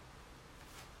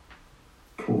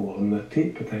pour noter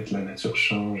peut-être la nature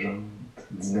changeante,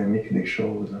 dynamique des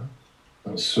choses. Hein?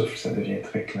 Dans le souffle, ça devient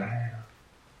très clair.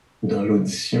 Dans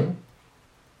l'audition,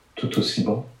 tout aussi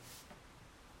bon.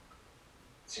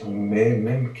 Si on met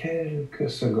même quelques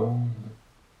secondes,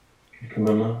 quelques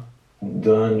moments, on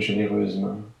donne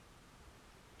généreusement,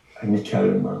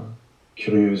 amicalement,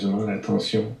 curieusement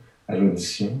l'attention à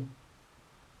l'audition,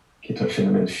 qui est un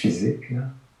phénomène physique, là,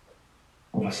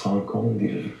 on va se rendre compte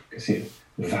que c'est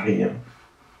variant,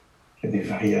 qu'il y a des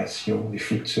variations, des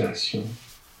fluctuations,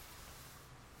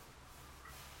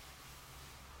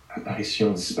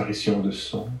 apparition, disparition de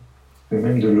son, mais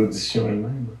même de l'audition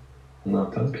elle-même. On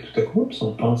entend, puis tout à coup,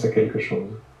 on pense à quelque chose.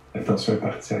 L'attention est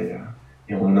partie ailleurs,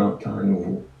 et on entend à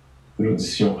nouveau.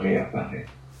 L'audition réapparaît.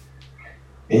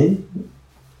 Et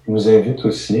il nous invite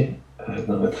aussi,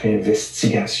 dans notre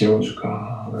investigation du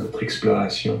corps, dans notre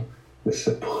exploration de ce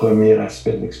premier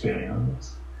aspect de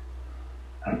l'expérience,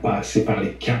 à passer par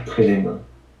les 4 éléments.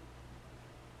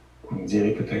 Vous me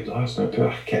direz peut-être, c'est un peu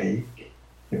archaïque.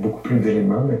 Il y a beaucoup plus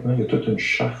d'éléments maintenant, il y a toute une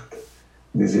charte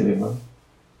des éléments.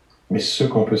 Mais ceux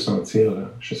qu'on peut sentir,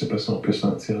 là, je ne sais pas si on peut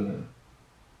sentir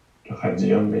le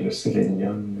radium et le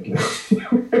sélénium. Et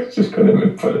je ne connais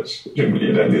même pas, j'ai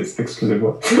oublié la liste,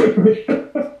 excusez-moi.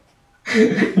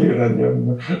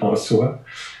 l'uranium en soi.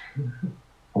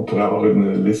 On pourrait avoir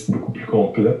une liste beaucoup plus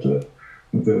complète là,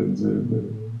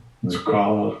 du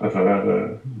corps à travers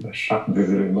la charte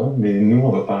des éléments, mais nous, on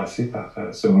va passer par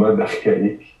ce mode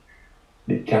archaïque,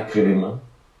 les 4 éléments,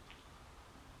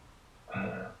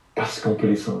 parce qu'on peut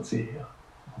les sentir.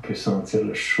 On peut sentir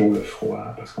le chaud, le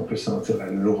froid, parce qu'on peut sentir la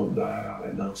lourdeur,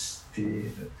 la densité,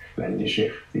 la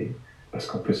légèreté, parce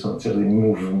qu'on peut sentir les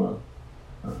mouvements,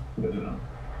 hein, le vent.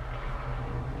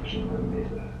 J'ai nommé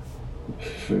le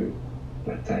feu,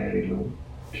 la terre et l'eau.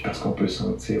 Puis parce qu'on peut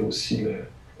sentir aussi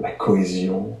la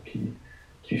cohésion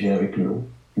qui vient avec l'eau.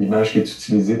 L'image qui est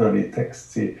utilisée dans les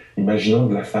textes, c'est, imaginons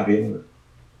de la farine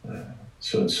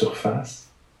sur une surface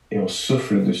et on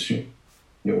souffle dessus.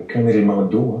 Il n'y a aucun élément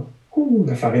d'eau. Hein. Ouh,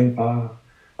 la farine part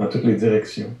dans toutes les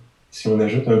directions. Si on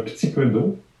ajoute un petit peu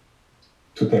d'eau,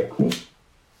 tout à coup,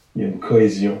 il y a une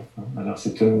cohésion. Hein. Alors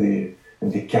c'est une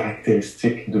des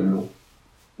caractéristiques de l'eau,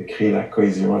 de créer la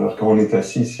cohésion. Alors quand on est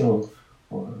assis ici,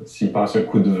 s'il passe un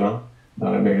coup de vent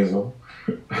dans la maison,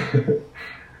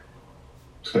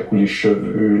 tout à coup les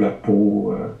cheveux, la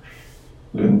peau,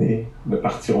 le nez ne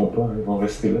partiront pas, hein, ils vont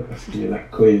rester là parce qu'il y a la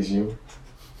cohésion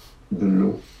de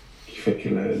l'eau qui fait que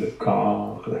le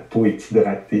corps, la peau est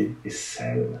hydratée et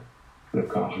scelle. Le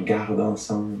corps garde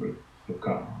ensemble le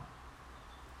corps.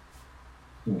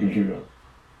 Gluant.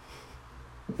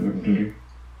 Le glu,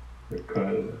 le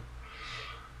col.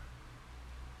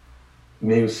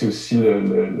 Mais c'est aussi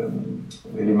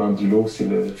l'élément de l'eau, c'est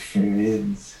le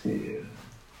fluide, c'est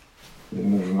le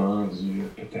mouvement du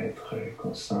peut-être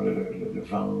qu'on sent le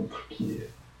ventre qui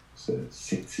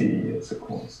s'étire,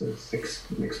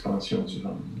 l'expansion du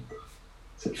ventre.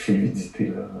 Cette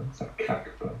fluidité-là, hein, ça ne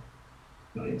craque pas.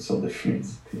 Il y a une sorte de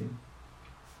fluidité.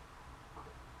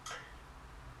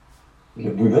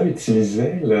 Le Bouddha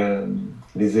utilisait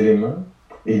les éléments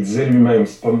et il disait lui-même,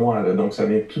 c'est pas moi, là, donc ça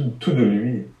vient tout de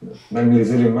lui. Même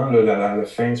les éléments, là, à la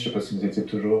fin, je ne sais pas si vous étiez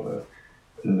toujours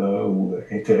là ou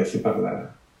intéressé par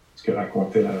ce que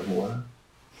racontait la voix,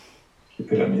 qui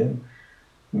était la mienne.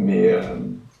 Mais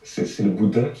c'est le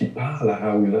Bouddha qui parle à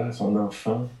Rahula, son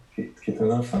enfant, qui est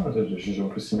un enfant, on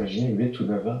peut s'imaginer 8 ou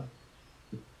 9 ans,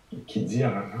 qui dit à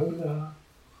Rahula,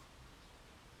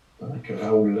 pendant que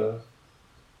Rahula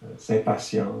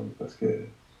s'impatiente parce que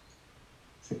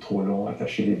c'est trop long,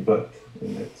 attacher les bottes et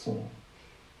mettre son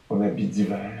habit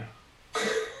d'hiver.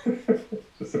 Je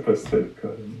ne sais pas si c'était le cas.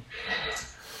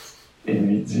 Et il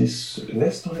lui dit,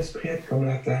 laisse ton esprit être comme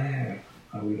la terre,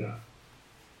 Rahula.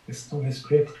 Laisse ton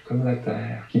esprit être comme la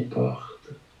terre qui porte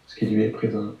ce qui lui est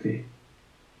présenté,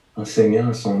 enseignant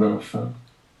à son enfant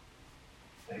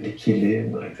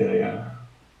l'équilibre intérieur,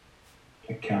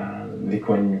 le calme,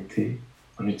 l'équanimité,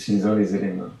 en utilisant les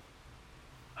éléments.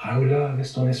 Rahula,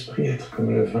 laisse ton esprit être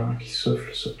comme le vent qui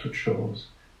souffle sur toute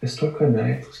chose. Laisse-toi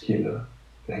connaître ce qui est là,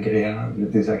 l'agréable, le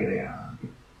désagréable.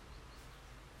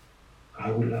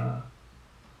 Rahula,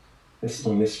 laisse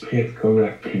ton esprit être comme la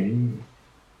pluie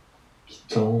qui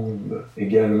tombe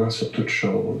également sur toute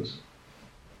chose.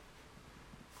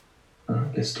 Hein?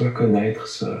 Laisse-toi connaître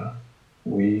ça.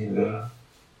 Oui, là,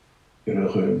 il y a le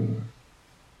rhume,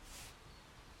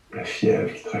 la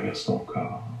fièvre qui traverse ton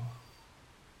corps.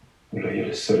 Là, il y a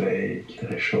le soleil qui te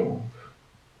réchauffe.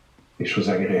 Des choses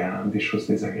agréables, des choses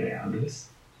désagréables.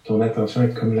 Ton attention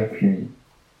est comme la pluie,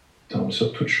 tombe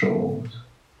sur toute chose.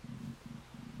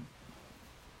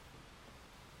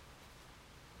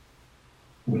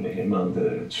 Ou l'élément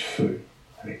du feu,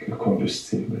 avec le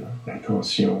combustible,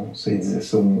 l'attention. Ça, il disait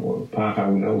ça pas à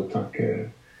Rahula autant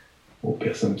qu'aux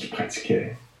personnes qui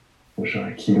pratiquaient, aux gens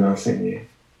à qui il enseignait.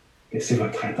 Laissez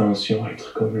votre attention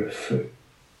être comme le feu.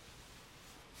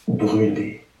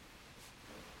 Brûler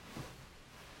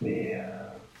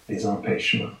les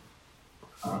empêchements,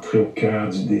 entrer au cœur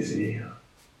du désir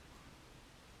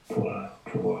pour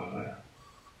pouvoir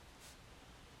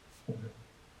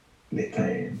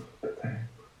l'éteindre peut-être.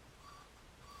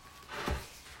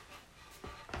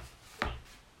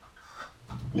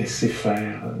 Laisser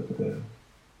faire de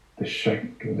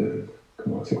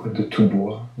tout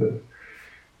bois,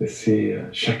 laisser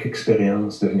chaque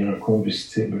expérience devenir un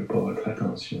combustible pour votre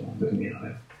attention, devenir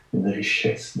une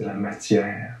richesse de la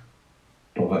matière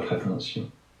pour votre attention.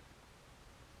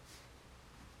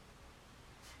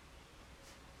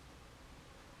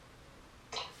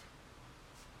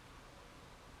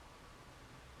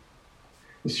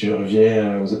 Et si je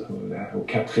reviens aux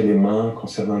 4 éléments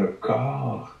concernant le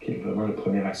corps, qui est vraiment le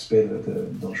premier aspect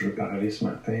dont je veux parler ce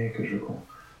matin, que je veux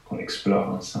qu'on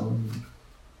explore ensemble,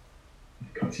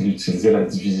 quand il utilisait la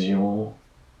division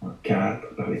en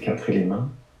 4, par les 4 éléments,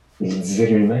 il disait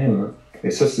lui-même, et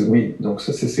ça, donc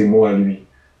ça, c'est ses mots à lui.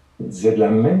 Il disait de la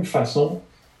même façon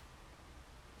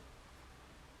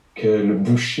que le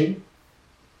boucher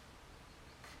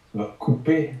va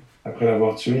couper, après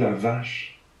l'avoir tué, la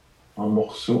vache en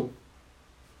morceaux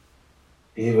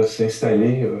et va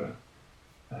s'installer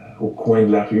au coin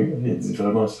de la rue. Il dit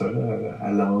vraiment ça, là,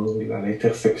 à l'angle, à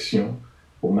l'intersection,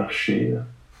 au marché, là,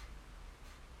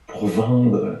 pour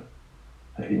vendre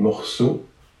les morceaux.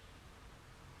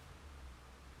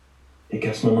 Et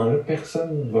qu'à ce moment-là,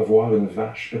 personne ne va voir une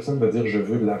vache, personne ne va dire « je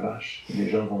veux de la vache ». Les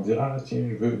gens vont dire « ah tiens,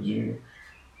 je veux du... »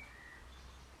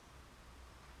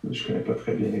 Je connais pas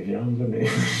très bien les viandes, là, mais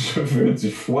je veux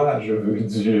du foie, je veux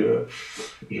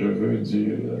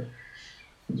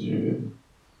du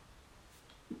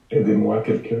aidez-moi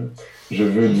quelqu'un, je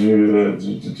veux de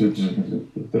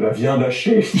la viande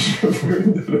hachée, je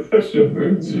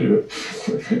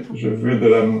veux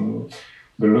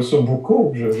de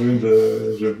l'ossobuco, je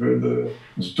veux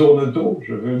du tourne-dos,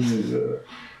 je veux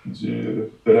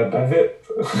de la bavette.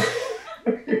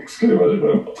 Excusez-moi, j'ai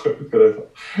vraiment très peu de connaissances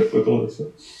autour de ça.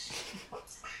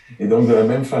 Et donc, de la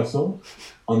même façon,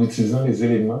 en utilisant les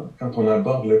éléments, quand on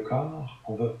aborde le corps,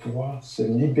 on va pouvoir se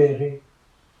libérer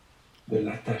de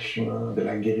l'attachement, de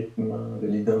l'agrippement, de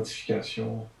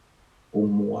l'identification au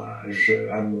moi, je,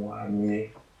 à moi, mien,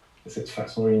 de cette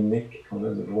façon unique qu'on a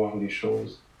de voir les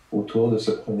choses autour de ce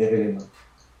premier élément.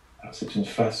 Alors, c'est une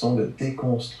façon de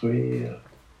déconstruire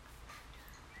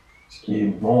ce qui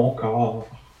est mon corps.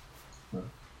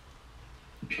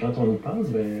 Et puis quand on y pense,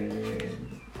 ben,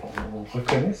 on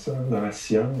reconnaît ça dans la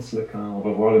science, là, quand on va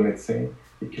voir le médecin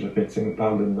et que le médecin nous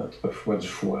parle de notre foie, du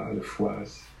foie, le foie,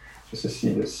 c'est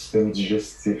ceci, le système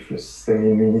digestif, le système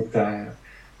immunitaire.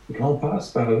 Et quand on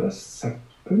passe par là, ça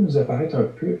peut nous apparaître un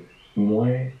peu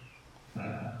moins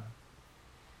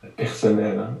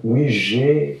personnel. Hein? Oui,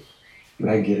 j'ai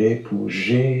la grippe ou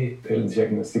j'ai tel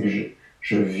diagnostic,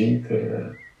 je vis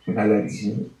telle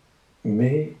maladie,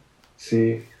 mais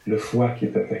c'est le foie qui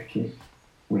est attaqué,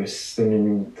 ou le système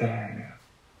immunitaire,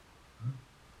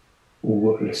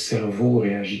 ou le cerveau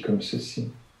réagit comme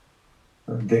ceci.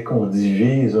 Dès qu'on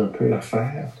divise un peu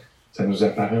l'affaire, ça nous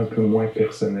apparaît un peu moins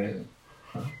personnel.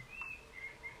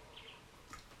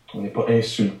 On n'est pas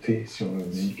insulté si on nous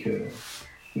dit que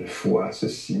le foie,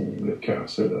 ceci, le cœur,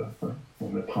 cela. On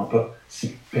ne le prend pas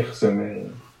si personnel,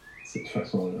 de cette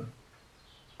façon-là.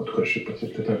 En tout cas, je ne sais pas,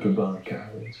 c'est peut-être un peu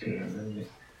bancal ce que j'amène, mais...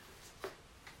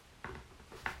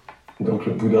 Donc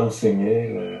le Bouddha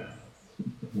enseignait,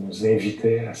 nous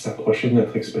invitait à s'approcher de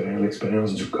notre expérience,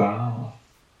 l'expérience du corps,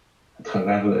 à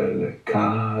travers le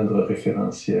cadre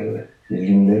référentiel, les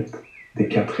lunettes des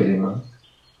 4 éléments,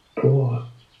 pour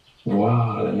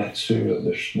voir la nature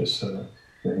de ça,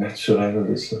 le naturel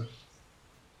de ça.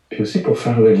 Puis aussi pour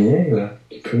faire le lien, là,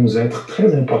 qui peut nous être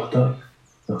très important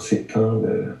dans ces temps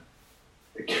de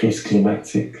crise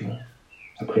climatique, là,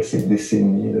 après ces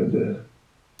décennies là,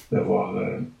 d'avoir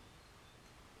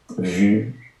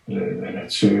vu la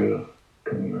nature,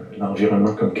 comme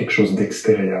l'environnement comme quelque chose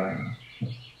d'extérieur.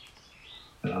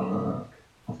 Alors,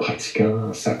 en pratiquant,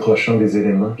 en s'approchant des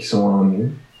éléments qui sont en nous,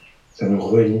 ça nous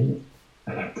relie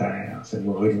à la terre, ça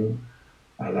nous relie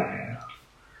à l'air,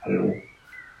 à l'eau.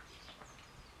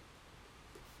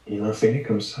 Il enseignait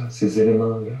comme ça, ces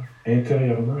éléments-là,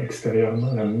 intérieurement,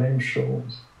 extérieurement, la même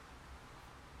chose.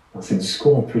 Dans ses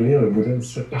discours, on peut lire, le Bouddha dit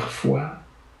ça, parfois,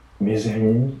 mes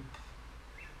amis,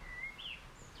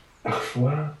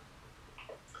 parfois,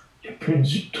 il n'y a plus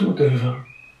du tout de vent.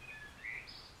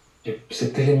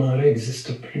 Cet élément-là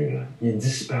n'existe plus, là. Il est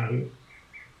disparu.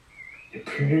 Il n'y a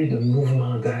plus de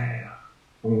mouvement d'air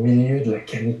au milieu de la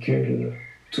canicule, là.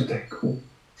 Tout à coup,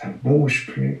 ça ne bouge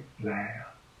plus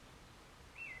l'air.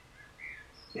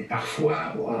 Et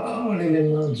parfois, wow,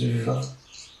 l'élément du vent,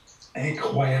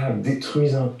 incroyable,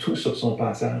 détruisant tout sur son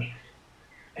passage.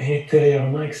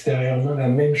 Intérieurement, extérieurement, la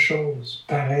même chose,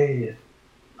 pareil.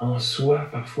 En soi,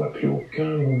 parfois, plus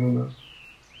aucun mouvement,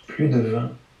 plus de vent.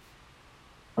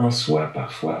 En soi,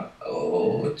 parfois,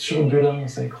 oh,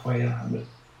 turbulence incroyable.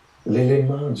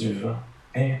 L'élément du vent,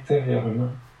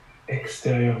 intérieurement,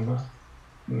 extérieurement,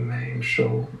 même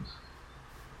chose.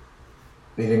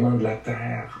 L'élément de la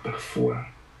terre, parfois,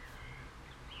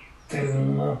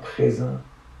 tellement présent.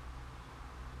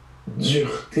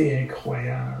 Dureté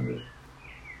incroyable.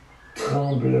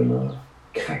 Tremblement,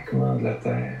 craquement de la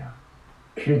terre.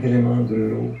 Plus d'éléments de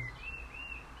l'eau.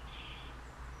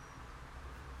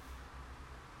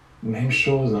 Même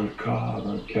chose dans le corps,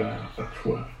 dans le cœur,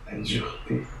 parfois, la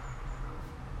dureté.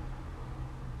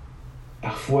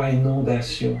 Parfois,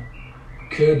 inondation,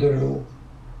 que de l'eau.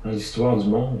 Dans l'histoire du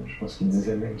monde, je pense qu'il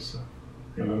disait même ça.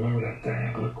 Il y a un moment où la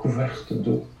terre recouverte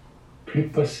d'eau, plus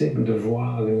possible de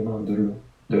voir l'élément de l'eau,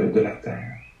 de la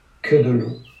terre. que de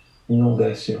l'eau,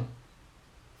 inondation.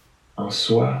 En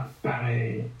soi,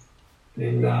 pareil,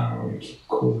 les larmes qui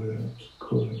coulent,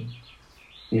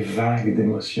 les vagues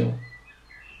d'émotions,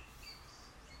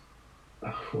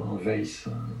 parfois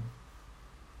envahissantes,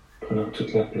 prenant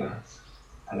toute la place,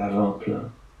 à l'avant-plan.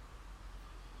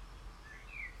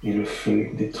 Et le feu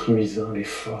détruisant les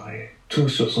forêts, tout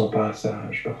sur son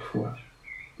passage parfois,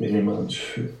 l'élément du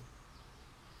feu.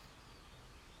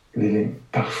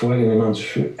 Parfois l'élément du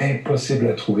feu, impossible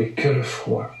à trouver, que le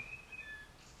froid.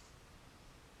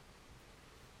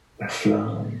 La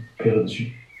flamme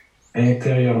perdue.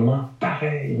 Intérieurement,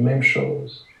 pareil, même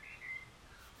chose.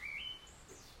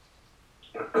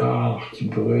 Le corps qui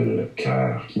brûle, le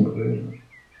cœur qui brûle.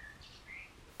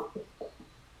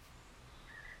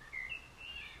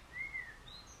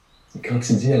 Et quand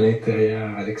il dit à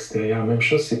l'intérieur, à l'extérieur, même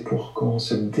chose, c'est pour qu'on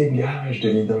se dégage de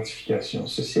l'identification.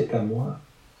 Ceci est à moi,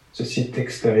 ceci est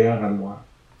extérieur à moi.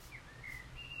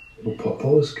 Je vous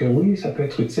propose que oui, ça peut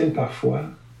être utile parfois,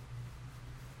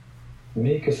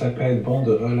 mais que ça peut être bon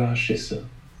de relâcher ça.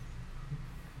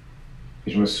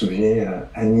 Et je me souviens,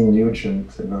 Annie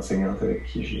Nugent, une enseignante avec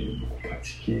qui j'ai beaucoup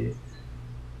pratiqué,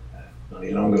 dans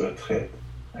les longues retraites,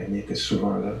 Annie était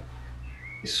souvent là,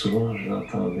 et souvent on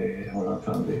l'entendait, hein,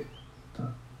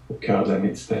 au cœur de la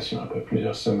méditation, après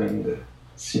plusieurs semaines de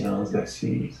silence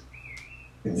d'Assise.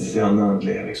 Elle disait en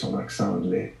anglais, avec son accent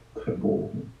anglais, très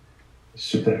beau,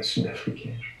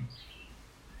 sud-africain, je pense.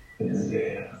 Elle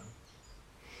disait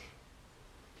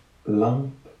 «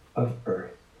 Lump of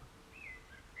earth ».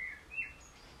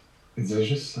 Elle disait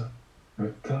juste ça, un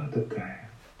tas de terre,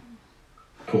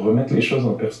 pour remettre les choses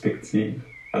en perspective.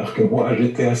 Alors que moi,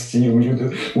 j'étais assis au milieu de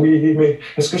 « Oui, mais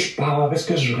est-ce que je pars? Est-ce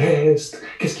que je reste?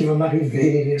 Qu'est-ce qui va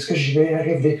m'arriver? Est-ce que j'y vais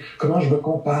arriver? Comment je me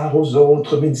compare aux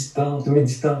autres méditantes,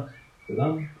 méditants? »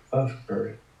 Lump of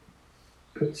earth,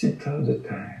 petit tas de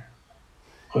terre,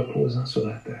 reposant sur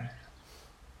la terre.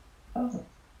 Ah,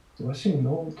 voici une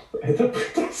autre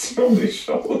interprétation des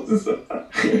choses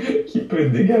qui peut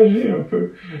dégager un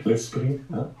peu l'esprit.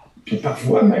 Hein? Puis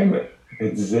parfois même,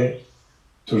 elle disait,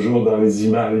 toujours dans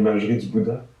l'imagerie du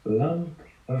Bouddha, « lump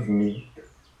of meat »,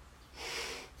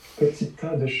 petit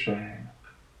tas de chair,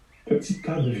 petit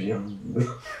tas de viande.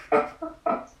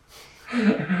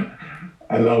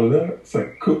 Alors là, ça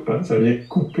coupe, hein, ça vient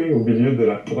couper au milieu de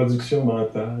la production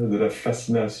mentale, de la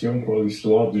fascination pour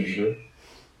l'histoire du jeu.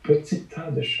 Petit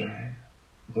tas de chair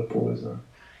reposant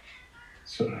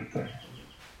sur la terre.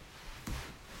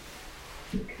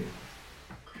 Okay.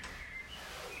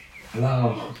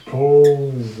 Alors,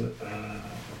 pause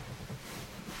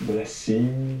de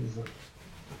l'assise,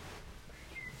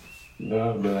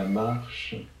 l'heure de la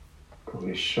marche pour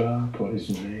les chats, pour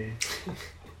les humains,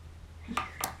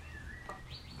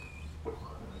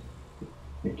 pour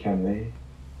les canets.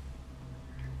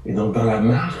 Et donc, dans la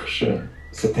marche,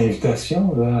 cette invitation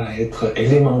va être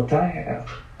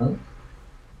élémentaire. Hein?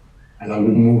 Alors, le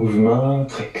mouvement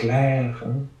très clair,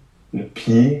 hein? Le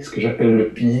pied, ce que j'appelle le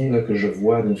pied, là, que je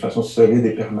vois d'une façon solide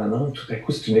et permanente, tout à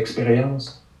coup, c'est une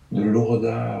expérience de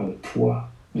lourdeur, de poids,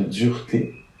 de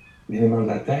dureté, l'élément de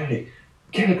la terre. Et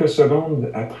quelques secondes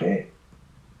après,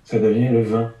 ça devient le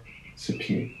vent, ce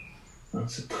pied. Hein?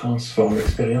 Se transforme,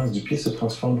 l'expérience du pied se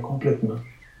transforme complètement.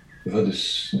 Il va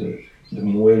de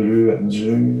moelleux à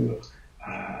dur,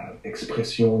 à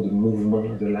expression de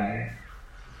mouvement de l'air,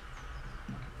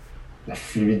 la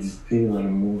fluidité dans le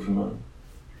mouvement,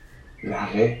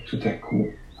 l'arrêt tout à coup,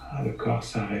 le corps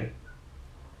s'arrête.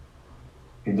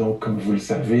 Et donc, comme vous le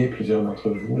savez, plusieurs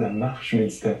d'entre vous, la marche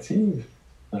méditative,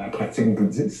 dans la pratique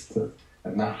bouddhiste,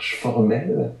 la marche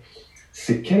formelle,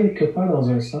 c'est quelques pas dans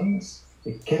un sens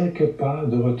et quelques pas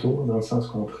de retour dans le sens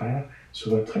contraire,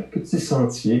 sur un très petit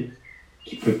sentier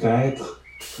qui peut être,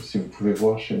 si vous pouvez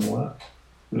voir chez moi,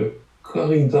 le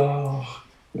corridor,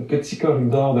 le petit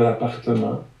corridor de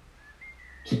l'appartement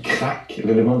qui craque.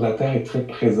 L'élément de la terre est très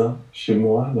présent chez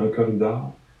moi dans le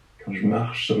corridor. Quand je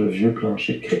marche sur le vieux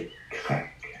plancher, cric,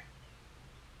 crac.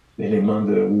 L'élément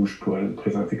où je pourrais le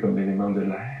présenter comme l'élément de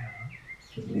l'air,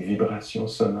 hein, les vibrations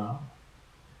sonores.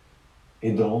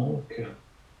 Et donc,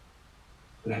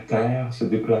 la terre se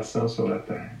déplaçant sur la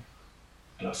terre.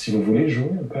 Alors, si vous voulez jouer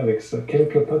un peu avec ça,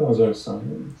 quelques pas dans un sens,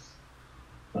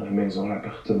 dans la maison,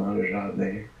 l'appartement, le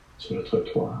jardin, sur le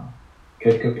trottoir,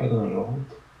 quelques pas dans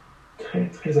l'autre, très,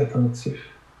 très attentif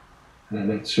à la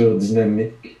nature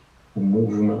dynamique, au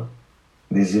mouvement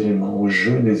des éléments, au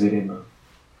jeu des éléments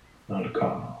dans le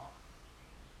corps.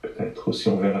 Peut-être aussi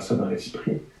on verra ça dans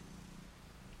l'esprit,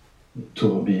 le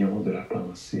tourbillon de la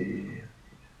pensée,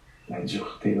 la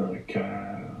dureté dans le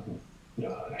cœur,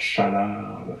 la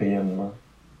chaleur, le rayonnement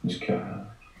du cœur.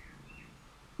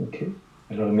 OK?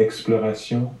 Alors une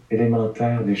exploration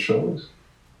élémentaire des choses,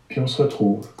 puis on se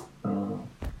retrouve en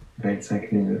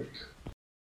 25 minutes.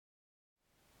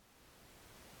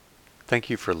 Thank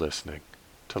you for listening.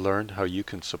 To learn how you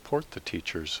can support the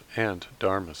teachers and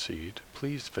Dharma Seed,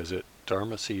 please visit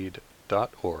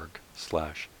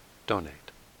dharmaseed.org/donate.